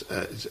any music.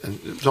 And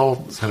it was all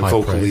kind of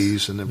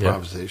vocalese and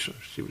improvisation.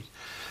 Yep. She was...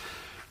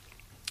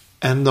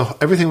 And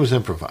everything was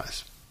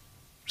improvised.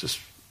 Just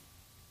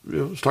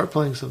start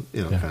playing some,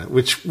 kind of,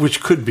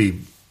 which could be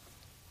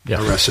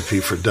a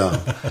recipe for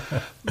dumb.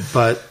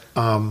 But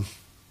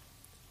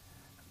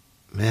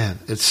man,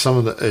 it's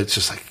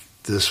just like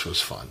this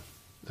was fun.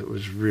 It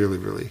was really,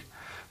 really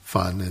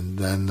fun. And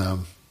then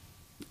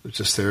was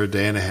just there a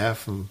day and a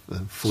half and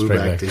flew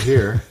back to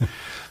here.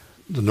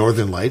 The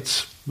Northern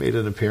Lights made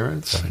an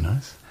appearance. Very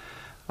nice.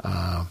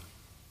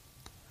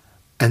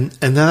 And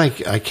then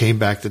I came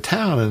back to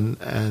town,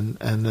 and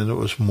then it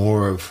was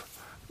more of,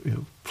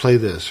 play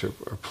this or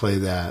play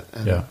that.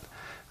 And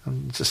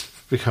I'm just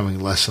becoming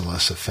less and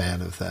less a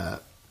fan of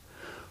that.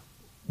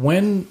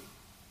 When,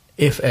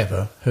 if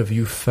ever, have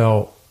you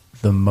felt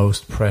the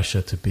most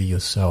pressure to be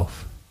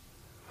yourself?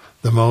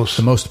 The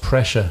most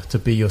pressure to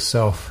be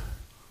yourself?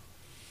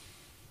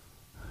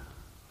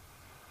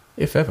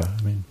 If ever,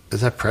 I mean.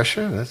 Is that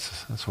pressure?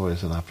 That's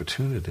always an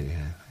opportunity, I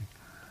think.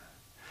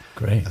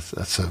 Great.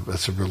 That's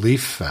a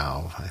relief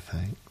valve, I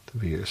think, to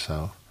be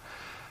yourself.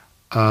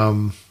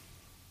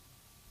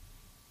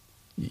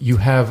 You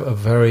have a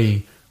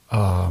very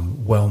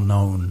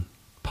well-known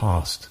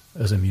past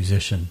as a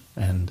musician,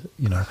 and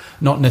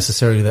not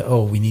necessarily that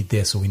we need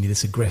this or we need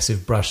this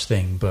aggressive brush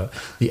thing, but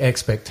the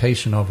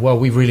expectation of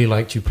we really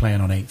liked you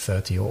playing on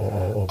 830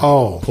 or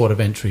Port of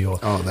Entry or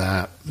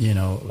that.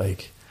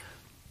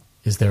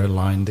 Is there a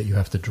line that you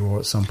have to draw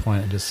at some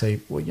point and just say,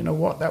 well, you know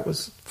what, that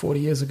was 40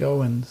 years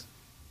ago and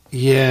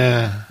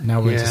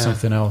now we're into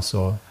something else?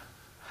 Or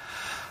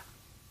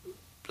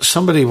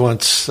somebody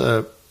once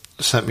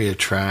sent me a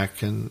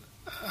track, and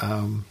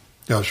I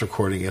was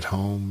recording at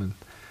home,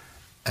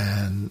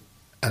 and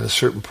at a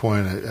certain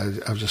point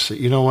I was just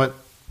saying, you know what,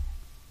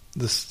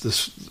 this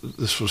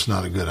was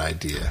not a good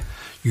idea.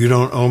 You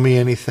don't owe me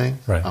anything.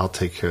 Right. I'll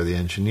take care of the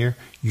engineer.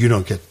 You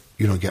don't get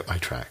my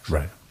tracks.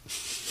 Right.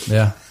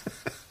 Yeah.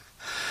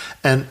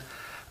 And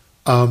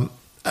I'm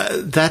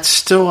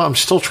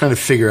still trying to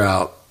figure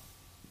out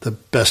the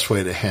best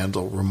way to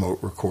handle remote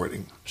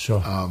recording.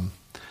 Sure.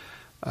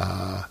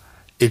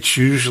 It's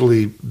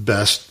usually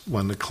best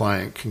when the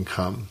client can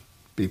come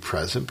be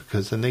present,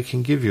 because then they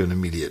can give you an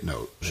immediate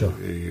note. Sure.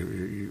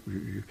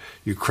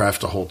 You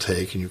craft a whole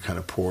take and you kind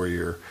of pour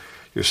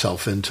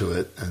yourself into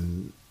it,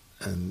 and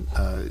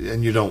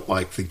you don't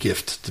like the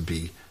gift to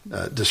be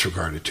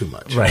disregarded too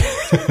much. Right.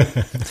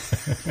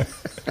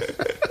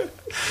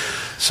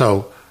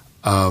 So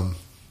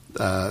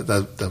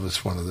that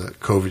was one of the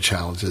COVID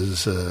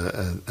challenges,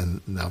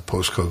 and now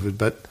post-COVID.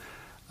 But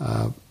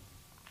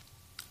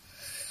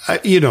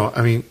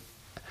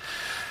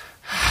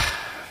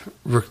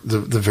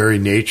the very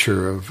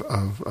nature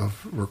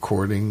of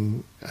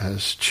recording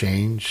has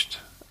changed.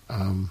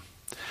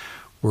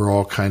 We're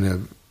all kind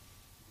of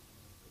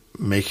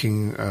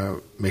making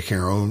our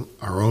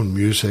own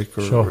music,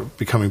 or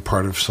becoming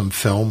part of some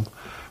film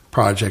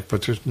project,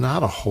 but there's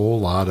not a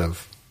whole lot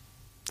of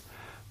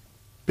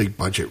big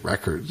budget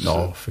records.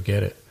 No,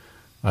 forget it.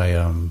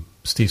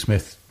 Steve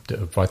Smith did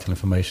Vital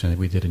Information.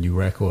 We did a new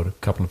record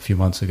a few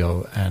months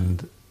ago,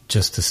 and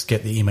just to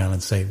get the email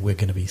and say we're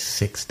going to be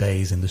 6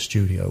 days in the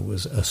studio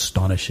was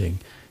astonishing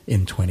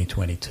in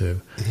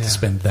 2022. To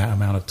spend that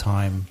amount of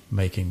time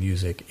making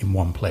music in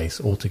one place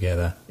all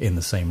together in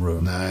the same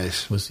room.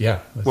 Nice. What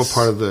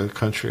part of the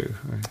country?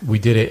 We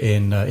did it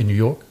in New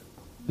York.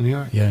 In New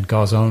York? Yeah, and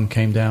Garzone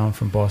came down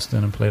from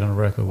Boston and played on a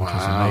record, which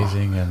was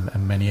amazing,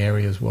 and many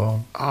areas as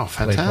well. Oh,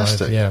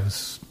 fantastic. Yeah, it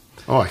was...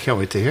 I can't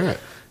wait to hear it.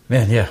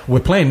 Man, yeah.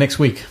 We're playing next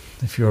week,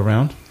 if you're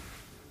around.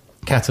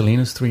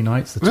 Catalina's 3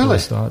 nights. The tour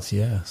starts,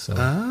 so...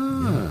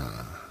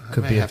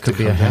 Could be a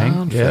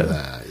hang.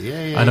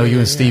 Yeah. I know you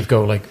and Steve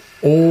go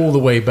all the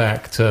way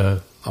back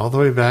to... All the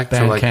way back to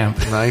camp.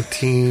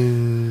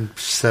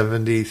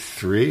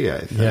 1973, I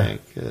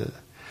think.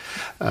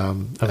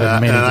 I've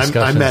had many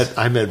discussions.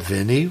 I met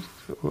Vinny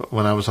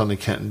when I was on the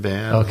Kenton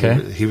band.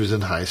 Okay. He was in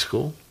high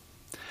school,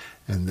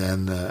 and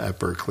then at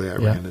Berkeley I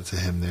ran into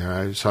him there.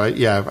 I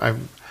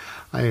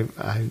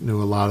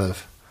knew a lot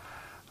of.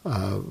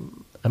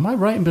 Am I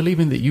right in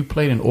believing that you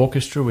played an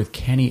orchestra with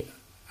Kenny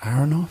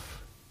Aronoff?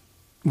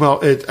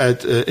 Well,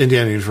 at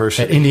Indiana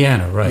University. At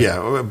Indiana, right?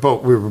 Yeah,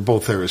 we were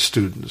both there as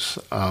students.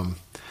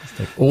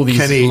 Like all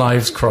these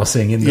lives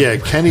crossing in.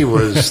 Kenny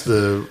was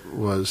the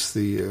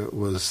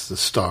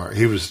star.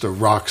 He was the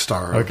rock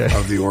star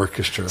of the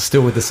orchestra.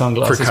 Still with the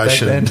sunglasses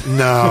percussion. Back then?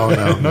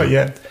 No, not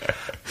yet.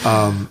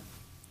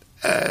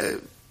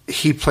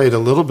 He played a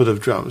little bit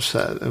of drum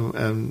set,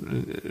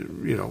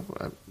 and you know,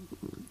 I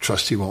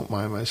trust he won't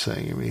mind my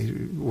saying. I mean, he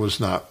was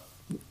not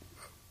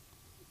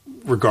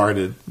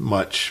regarded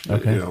much, you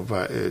know,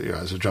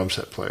 as a drum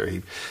set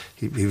player.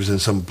 He was in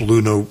some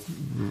Blue Note,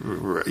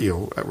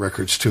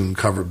 records tune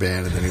cover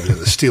band, and then he was in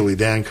the Steely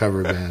Dan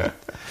cover band,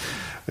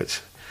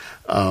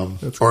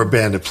 or a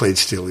band that played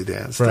Steely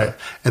Dan stuff. Right.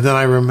 And then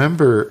I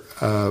remember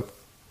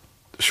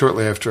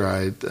shortly after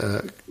I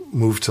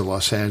moved to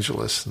Los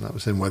Angeles, and I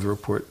was in Weather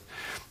Report.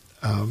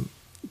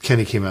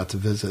 Kenny came out to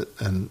visit,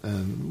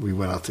 and we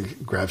went out to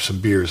grab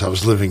some beers. I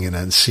was living in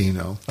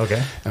Encino,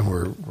 and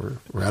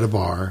we're at a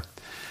bar.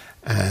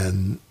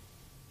 And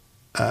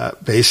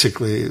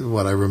basically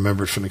what I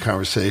remembered from the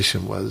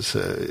conversation was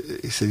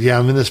he said, yeah,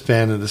 I'm in this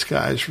band and this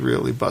guy's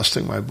really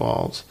busting my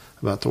balls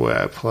about the way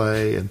I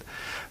play, and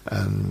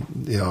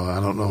you know, I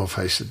don't know if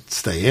I should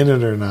stay in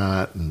it or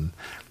not. And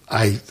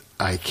I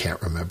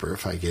can't remember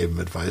if I gave him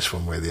advice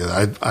one way or the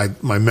other.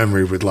 My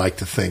memory would like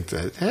to think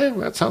that, hey,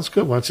 that sounds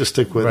good, why don't you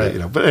stick with it, you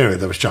know. But anyway,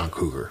 that was John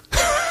Cougar.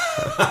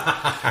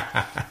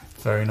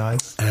 Very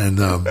nice. And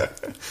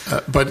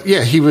but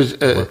yeah, he was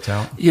worked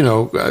out. You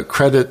know,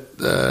 credit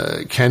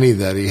Kenny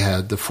that he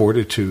had the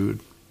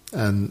fortitude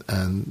and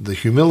the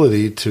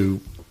humility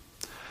to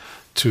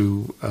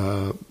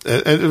and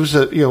it was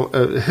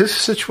his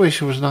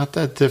situation was not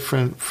that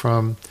different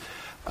from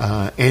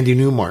Andy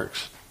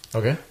Newmark's.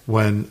 Okay.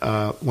 When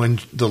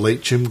the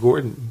late Jim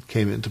Gordon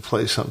came in to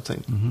play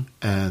something,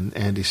 and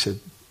Andy said,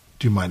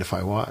 "Do you mind if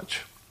I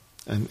watch?"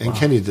 And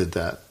Kenny did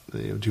that.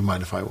 You know, do you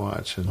mind if I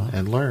watch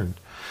and learned?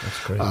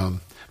 That's great.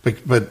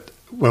 But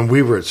when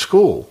we were at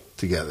school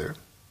together,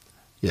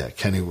 yeah,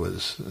 Kenny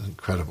was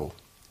incredible.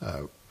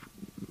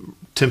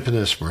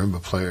 Timpanist,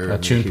 marimba player.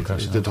 Tune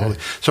percussion. He did the whole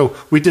thing. So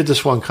we did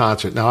this one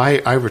concert. Now,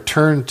 I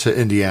returned to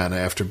Indiana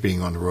after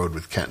being on the road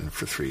with Kenton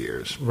for 3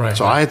 years. Right.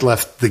 So I had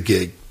left the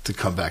gig to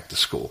come back to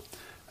school.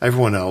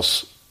 Everyone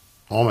else,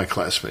 all my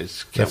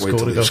classmates, can't wait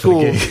to leave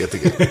school to get the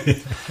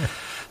gig.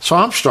 So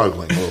I'm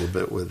struggling a little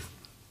bit with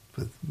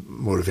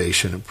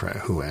motivation and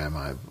who am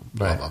I,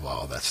 blah, blah, blah,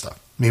 all that stuff.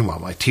 Meanwhile,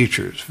 my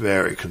teacher is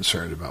very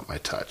concerned about my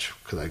touch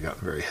because I got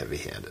very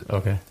heavy-handed.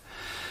 Okay.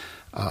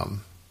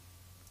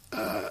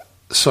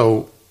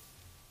 So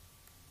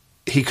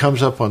he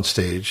comes up on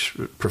stage,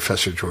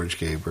 Professor George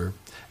Gaber,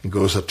 and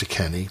goes up to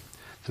Kenny,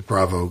 says,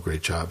 bravo,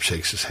 great job,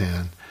 shakes his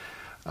hand.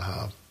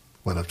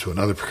 Went up to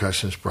another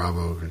percussionist,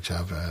 bravo, great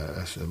job.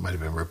 It might have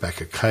been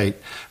Rebecca Kite.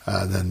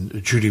 Then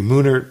Judy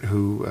Moonert,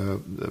 who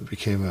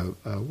became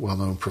a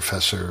well-known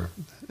professor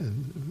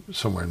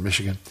somewhere in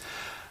Michigan.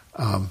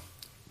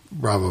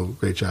 Bravo,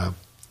 great job.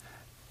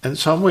 And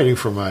so I'm waiting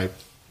for my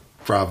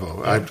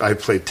bravo. I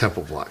played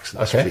tempo blocks in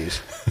this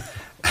piece.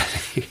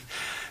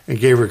 And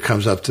Gabriel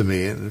comes up to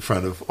me in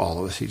front of all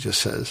of us. He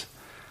just says,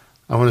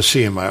 I want to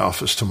see you in my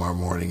office tomorrow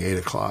morning, 8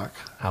 o'clock.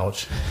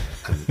 Ouch.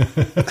 And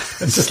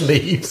just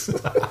leaves.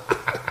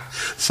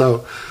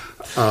 So,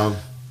 all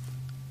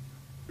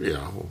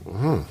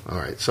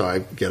right. So I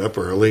get up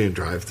early and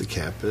drive to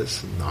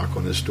campus and knock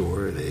on his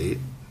door at 8.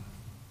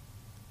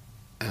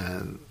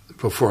 And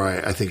before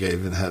I think I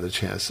even had a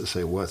chance to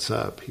say, what's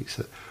up? He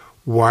said,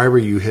 why were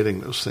you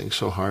hitting those things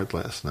so hard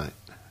last night?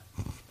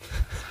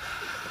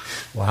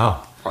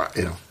 Wow.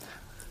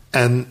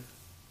 And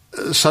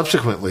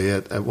subsequently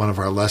at one of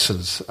our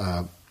lessons,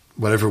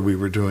 whatever we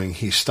were doing,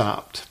 he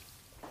stopped,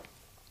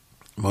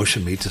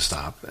 motioned me to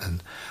stop,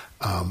 and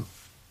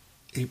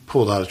he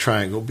pulled out a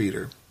triangle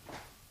beater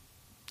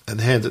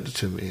and handed it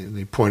to me, and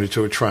he pointed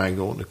to a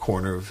triangle in the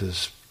corner of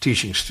his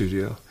teaching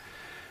studio.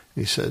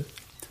 He said,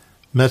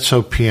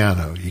 mezzo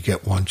piano, you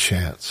get one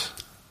chance.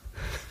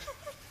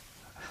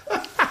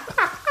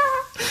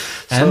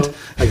 And? So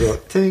I go,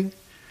 ting.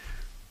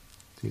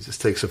 He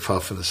just takes a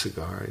puff of a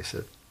cigar. He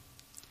said,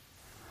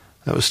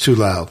 that was too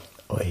loud.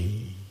 Oy.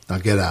 Now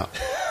get out.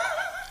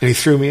 And he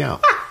threw me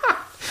out.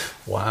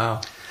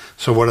 Wow.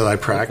 So what did I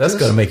practice?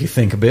 That's got to make you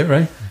think a bit,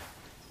 right?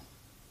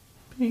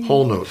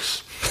 Whole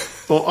notes.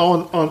 Well,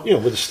 on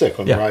with a stick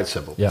on the ride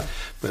cymbal. Yeah.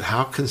 But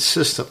how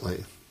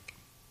consistently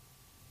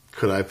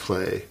could I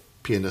play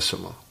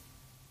pianissimo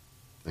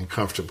and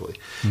comfortably?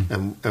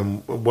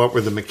 And what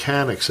were the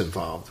mechanics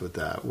involved with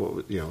that?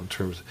 What in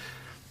terms of,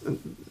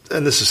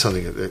 and this is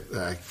something that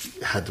I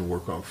had to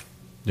work on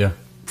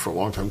for a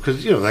long time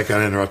because that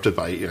got interrupted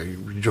by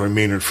you joined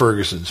Maynard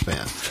Ferguson's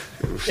band.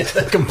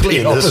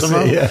 Complete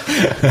opposite. Yeah.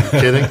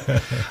 Kidding.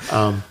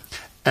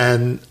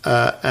 And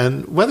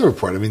Weather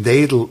Report. I mean,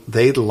 they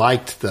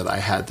liked that I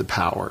had the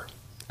power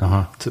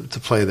to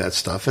play that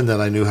stuff, and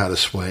that I knew how to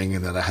swing,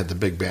 and that I had the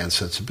big band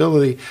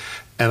sensibility.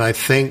 And I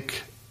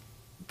think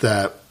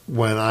that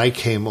when I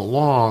came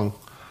along,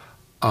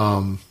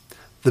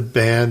 the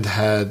band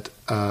had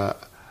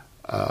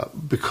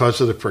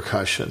because of the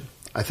percussion,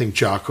 I think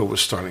Jocko was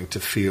starting to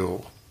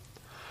feel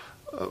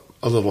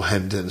a little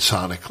hemmed in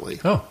sonically.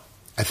 Oh,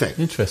 I think.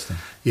 interesting.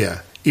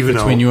 Yeah. Even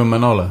Between you and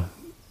Manolo?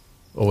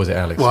 Or was it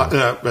Alex? Well,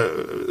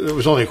 it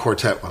was only a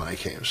quartet when I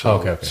came. So,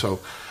 okay.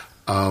 So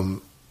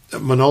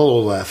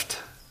Manolo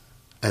left,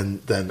 and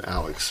then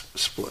Alex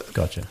split.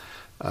 Gotcha.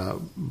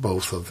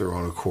 Both of their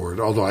own accord.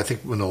 Although I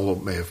think Manolo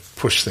may have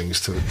pushed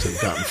things to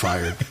have gotten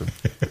fired for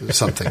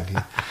something.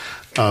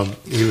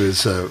 He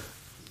was an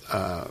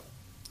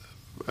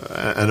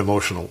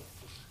emotional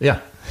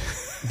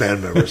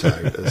band member, is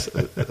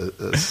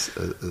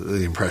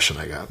the impression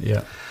I got.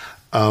 Yeah.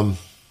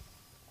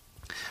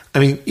 I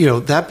mean,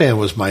 that band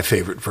was my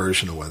favorite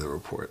version of Weather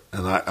Report,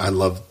 and I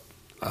loved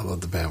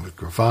the band with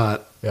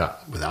Gravatt,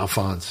 with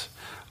Alphonse,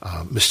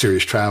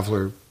 Mysterious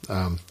Traveler,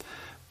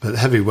 but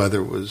Heavy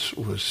Weather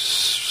was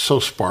so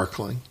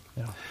sparkling.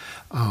 Yeah.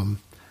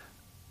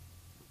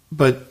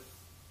 But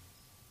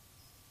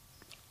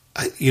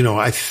I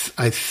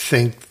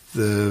think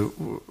the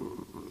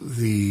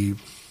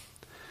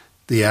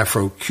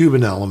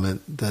Afro-Cuban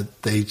element,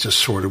 that they just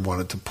sort of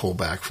wanted to pull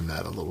back from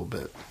that a little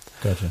bit.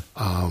 Gotcha.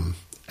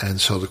 And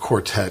so the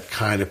quartet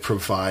kind of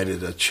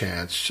provided a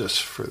chance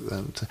just for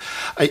them to.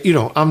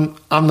 I'm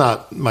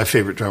not my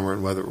favorite drummer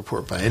in Weather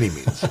Report by any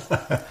means.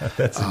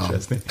 That's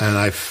interesting.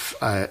 And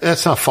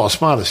that's not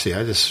false modesty.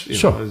 I just you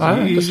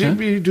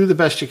do the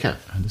best you can.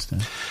 I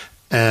understand.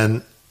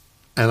 And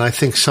I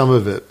think some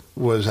of it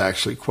was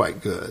actually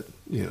quite good.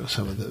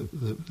 Some of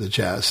the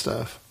jazz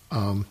stuff.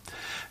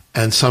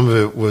 And some of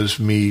it was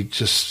me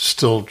just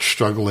still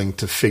struggling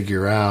to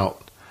figure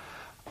out.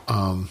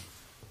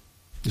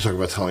 You talk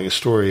about telling a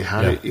story.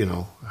 How do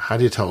you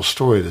tell a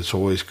story that's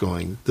always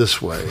going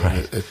this way?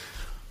 Right.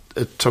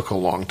 It took a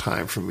long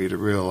time for me to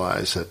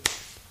realize that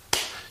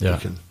you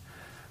can.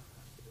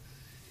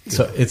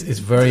 So it's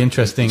very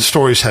interesting.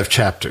 Stories have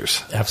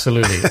chapters.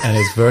 Absolutely, and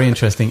it's very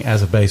interesting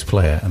as a bass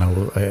player.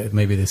 And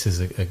maybe this is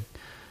a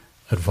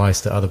advice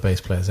to other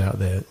bass players out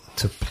there,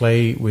 to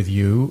play with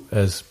you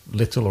as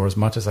little or as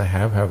much as I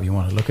have, however you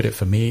want to look at it.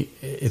 For me,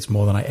 it's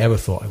more than I ever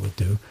thought I would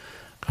do.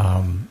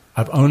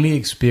 I've only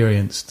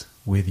experienced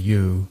with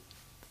you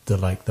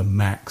the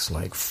max,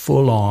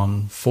 full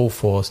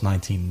force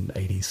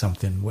 1980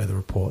 something Weather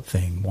Report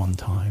thing one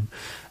time,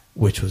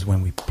 which was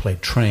when we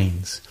played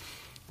Trains,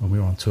 when we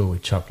were on tour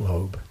with Chuck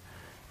Loeb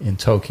in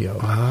Tokyo.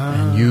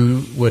 And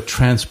you were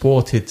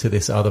transported to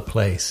this other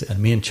place, and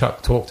me and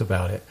Chuck talked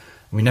about it.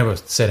 We never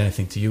said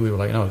anything to you. We were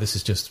like, no, this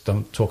is just,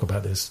 don't talk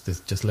about this,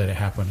 just let it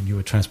happen. And you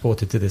were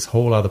transported to this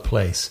whole other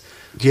place.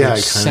 Yeah,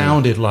 it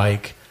sounded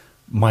like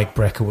Mike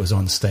Brecker was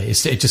on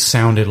stage. It just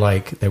sounded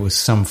like there was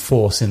some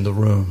force in the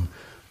room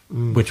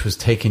which was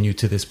taking you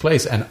to this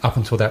place. And up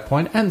until that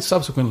point, and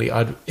subsequently,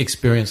 I'd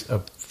experienced a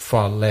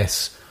far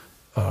less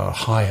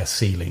higher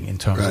ceiling in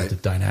terms of the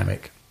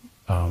dynamic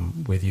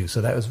with you.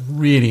 So that was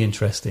really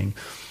interesting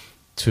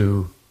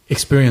to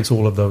experience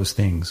all of those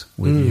things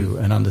with you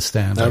and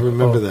understand. I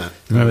remember that.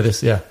 Remember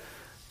this? Yeah.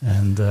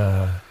 And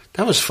that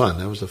was fun.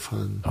 That was a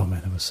fun. Oh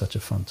man, it was such a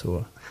fun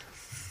tour.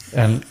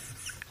 And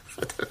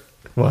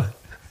what?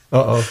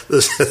 Oh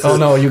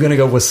no, you're going to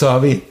go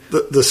Wasabi?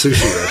 The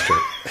sushi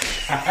restaurant.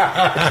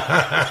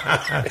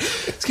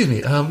 Excuse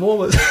me. What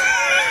was?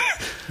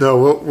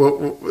 No.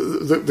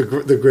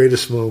 The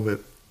greatest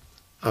moment.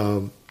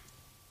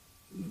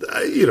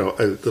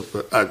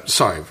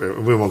 Sorry,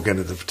 we won't get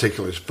into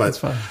particulars, but that's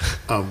fine.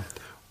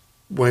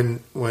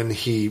 When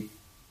he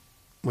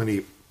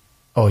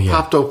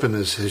popped open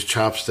his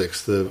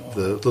chopsticks, the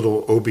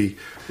little obi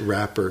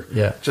wrapper,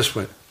 just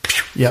went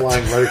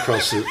flying right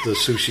across the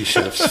sushi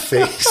chef's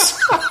face.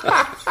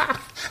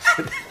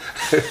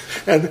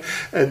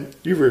 and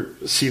you were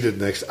seated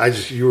next.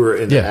 You were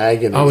in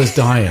agony. I was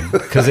dying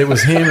because it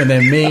was him and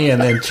then me and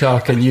then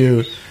Chuck and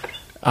you.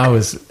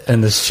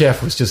 And the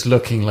chef was just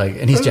looking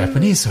and he's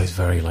Japanese, so he's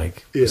very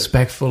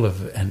respectful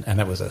of, and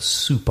that was a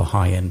super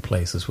high end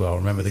place as well.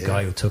 Remember the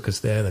guy who took us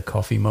there, the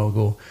coffee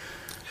mogul?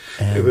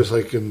 And it was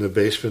in the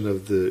basement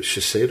of the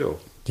Shiseido.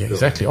 Yeah,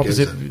 exactly,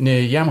 opposite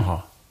near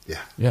Yamaha.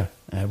 Yeah.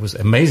 It was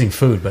amazing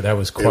food, but that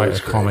was quite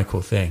a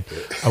comical thing.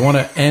 I want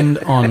to end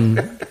on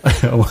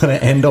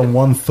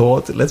one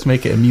thought. Let's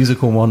make it a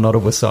musical one, not a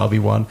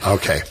Wasabi one.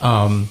 Okay.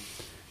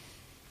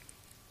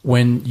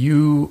 When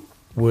you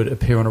would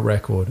appear on a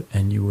record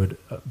and you would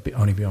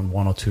only be on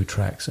one or two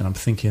tracks, and I'm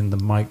thinking the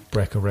Mike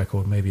Brecker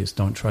record, maybe it's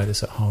Don't Try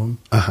This at Home.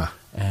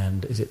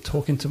 And is it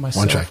Talking to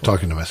Myself? One track,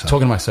 Talking to Myself.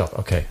 Talking to Myself,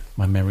 okay.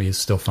 My memory is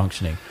still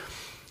functioning.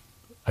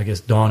 I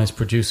guess Don is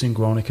producing,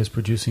 Gronik is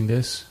producing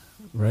this,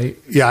 right?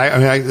 Yeah, I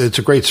mean, it's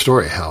a great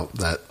story how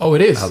that... Oh,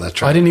 it is? How that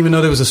track... I didn't even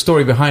know there was a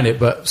story behind it,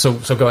 but so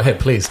go ahead,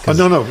 please. Oh,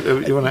 no,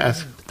 you want to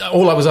ask?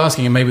 All I was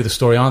asking, and maybe the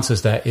story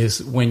answers that,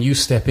 is when you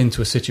step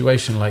into a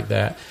situation like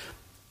that,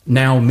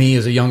 now me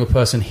as a younger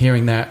person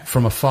hearing that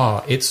from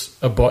afar, it's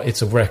a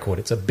record,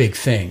 it's a big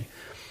thing.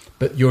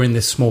 But you're in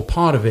this small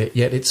part of it,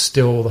 yet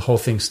the whole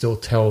thing still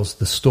tells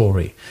the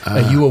story. Are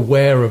you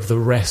aware of the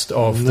rest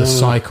of the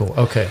cycle?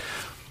 Okay.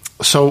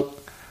 So,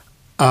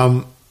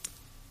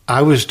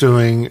 I was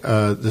doing,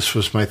 this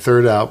was my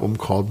third album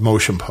called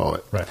Motion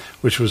Poet, Right.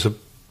 which was a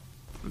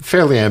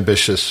fairly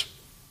ambitious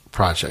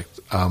project.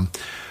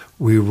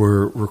 We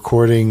were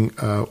recording,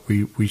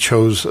 we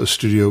chose a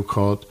studio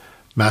called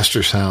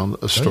Master Sound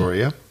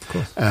Astoria. Of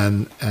course.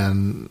 And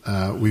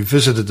we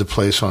visited the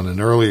place on an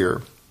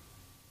earlier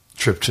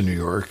trip to New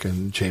York,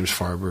 and James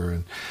Farber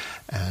and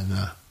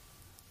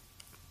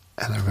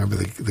I remember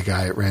the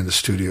guy that ran the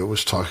studio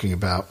was talking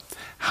about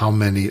how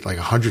many, like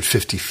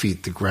 150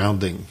 feet, the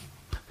grounding.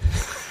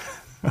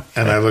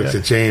 And I looked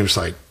at James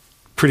like,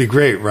 pretty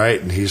great,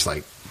 right? And he's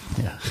like,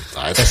 yeah,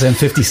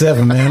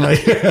 SM57, man. Like,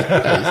 he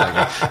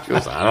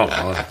goes, I don't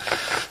know.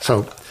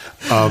 So,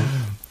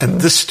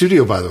 and this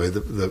studio, by the way,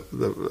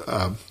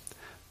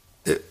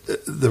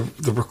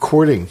 the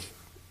recording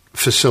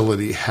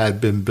facility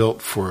had been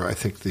built for, I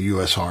think, the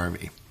U.S.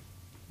 Army.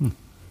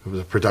 It was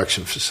a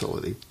production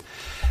facility,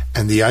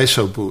 and the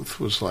ISO booth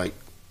was like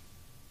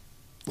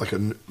a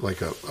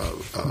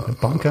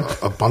bunker.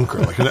 A bunker.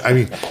 I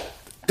mean,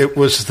 it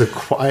was the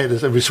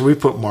quietest. I mean, so we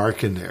put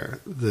Mark in there.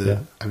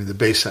 I mean, the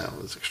bass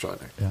sound was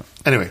extraordinary. Yeah.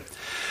 Anyway,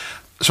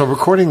 so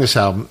recording this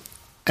album,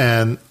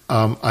 and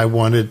I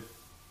wanted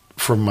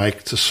for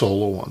Mike to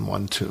solo on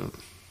one tune.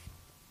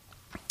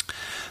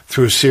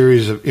 Through a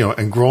series of,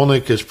 and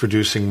Grolnick is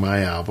producing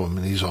my album,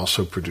 and he's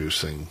also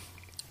producing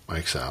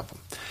Mike's album.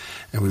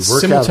 And we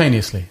work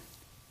simultaneously,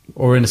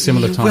 or in a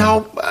similar time.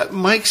 Well,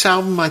 Mike's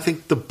album, I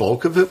think the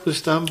bulk of it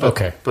was done.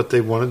 But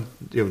they wanted,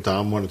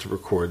 Dom wanted to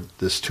record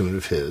this tune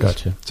of his.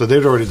 Gotcha. So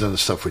they'd already done the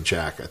stuff with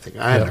Jack, I think.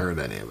 I hadn't heard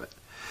any of it.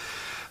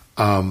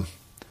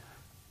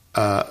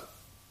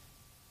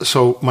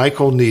 So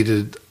Michael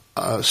needed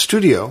a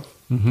studio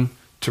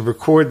to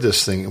record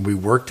this thing, and we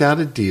worked out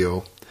a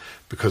deal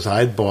because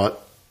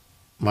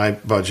my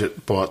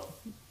budget bought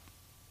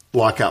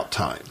lockout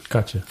time.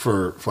 Gotcha.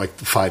 For like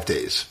 5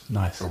 days.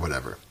 Nice. Or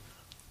whatever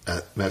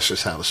at Master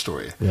Sound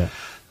Astoria. Yeah.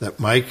 That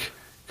Mike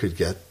could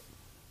get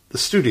the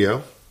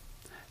studio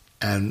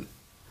and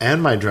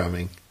my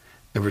drumming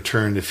in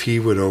return if he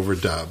would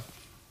overdub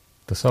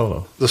the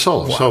solo.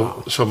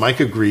 Wow. So Mike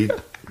agreed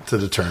to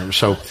the terms.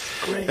 So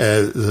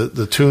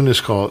the tune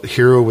is called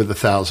Hero with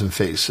 1,000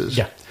 Faces.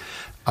 Yeah.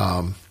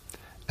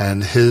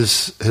 And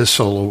his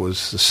solo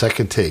was the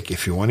second take.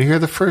 If you want to hear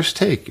the first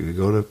take, if you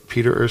go to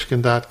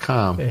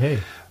petererskine.com, hey.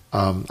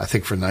 I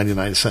think for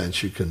 99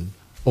 cents you can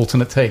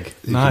alternate take.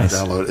 You nice.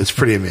 can download it. It's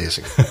pretty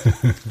amazing.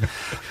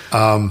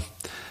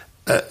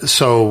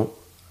 So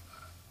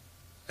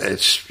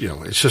it's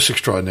it's just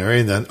extraordinary.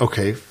 And then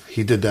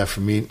he did that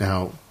for me.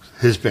 Now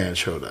his band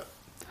showed up,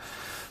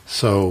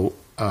 so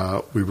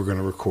we were going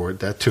to record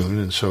that tune,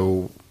 and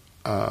so.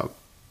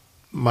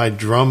 My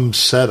drum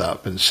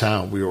setup and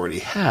sound we already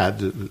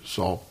had. It was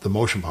all the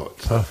Motion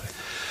Poets. Perfect.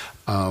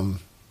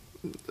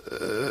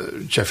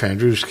 Jeff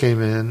Andrews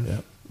came in.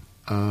 Yep.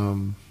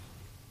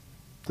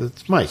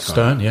 That's Mike.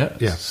 Stern,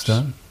 Yeah.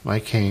 Stern.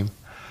 Mike came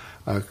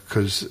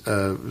because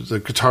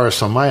the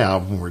guitarists on my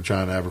album were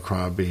John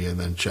Abercrombie and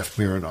then Jeff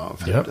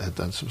Mironov had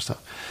done some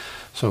stuff.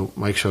 So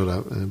Mike showed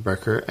up and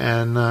Becker,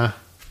 and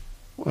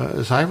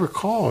as I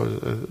recall,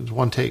 it was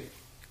one take.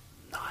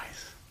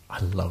 I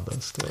love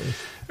those stories.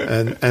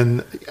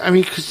 and I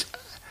mean, because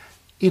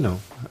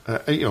I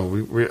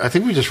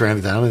think we just ran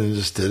it down and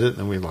just did it,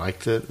 and we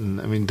liked it. And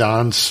I mean,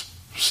 Don's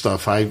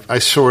stuff, I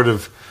sort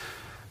of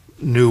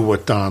knew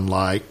what Don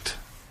liked,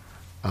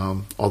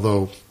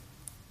 although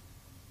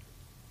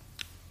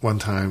one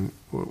time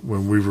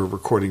when we were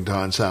recording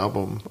Don's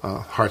album,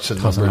 Hearts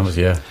and Numbers,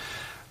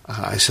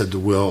 I said to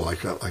Will, I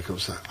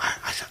said,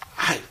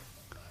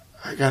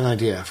 I got an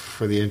idea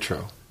for the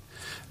intro,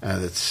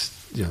 and it's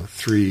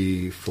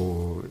 3,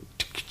 4,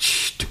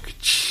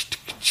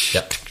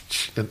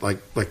 and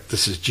like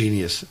this is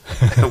genius.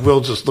 And Will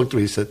just looked at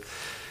me and said,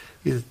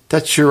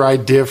 "That's your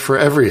idea for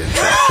every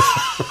intro."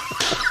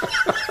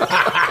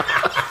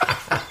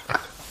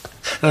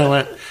 And I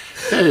went,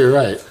 "Yeah, you're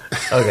right."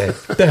 Okay,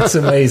 that's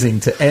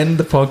amazing. To end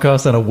the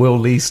podcast on a Will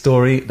Lee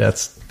story,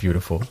 that's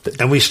beautiful.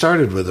 And we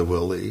started with a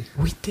Will Lee.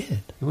 We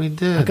did.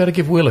 I got to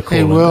give Will a call.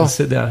 Hey, Will.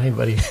 Sit down. Hey,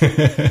 buddy.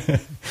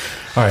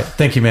 All right.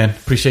 Thank you, man.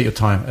 Appreciate your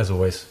time, as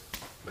always.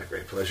 My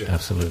great pleasure.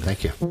 Absolutely.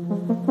 Thank you.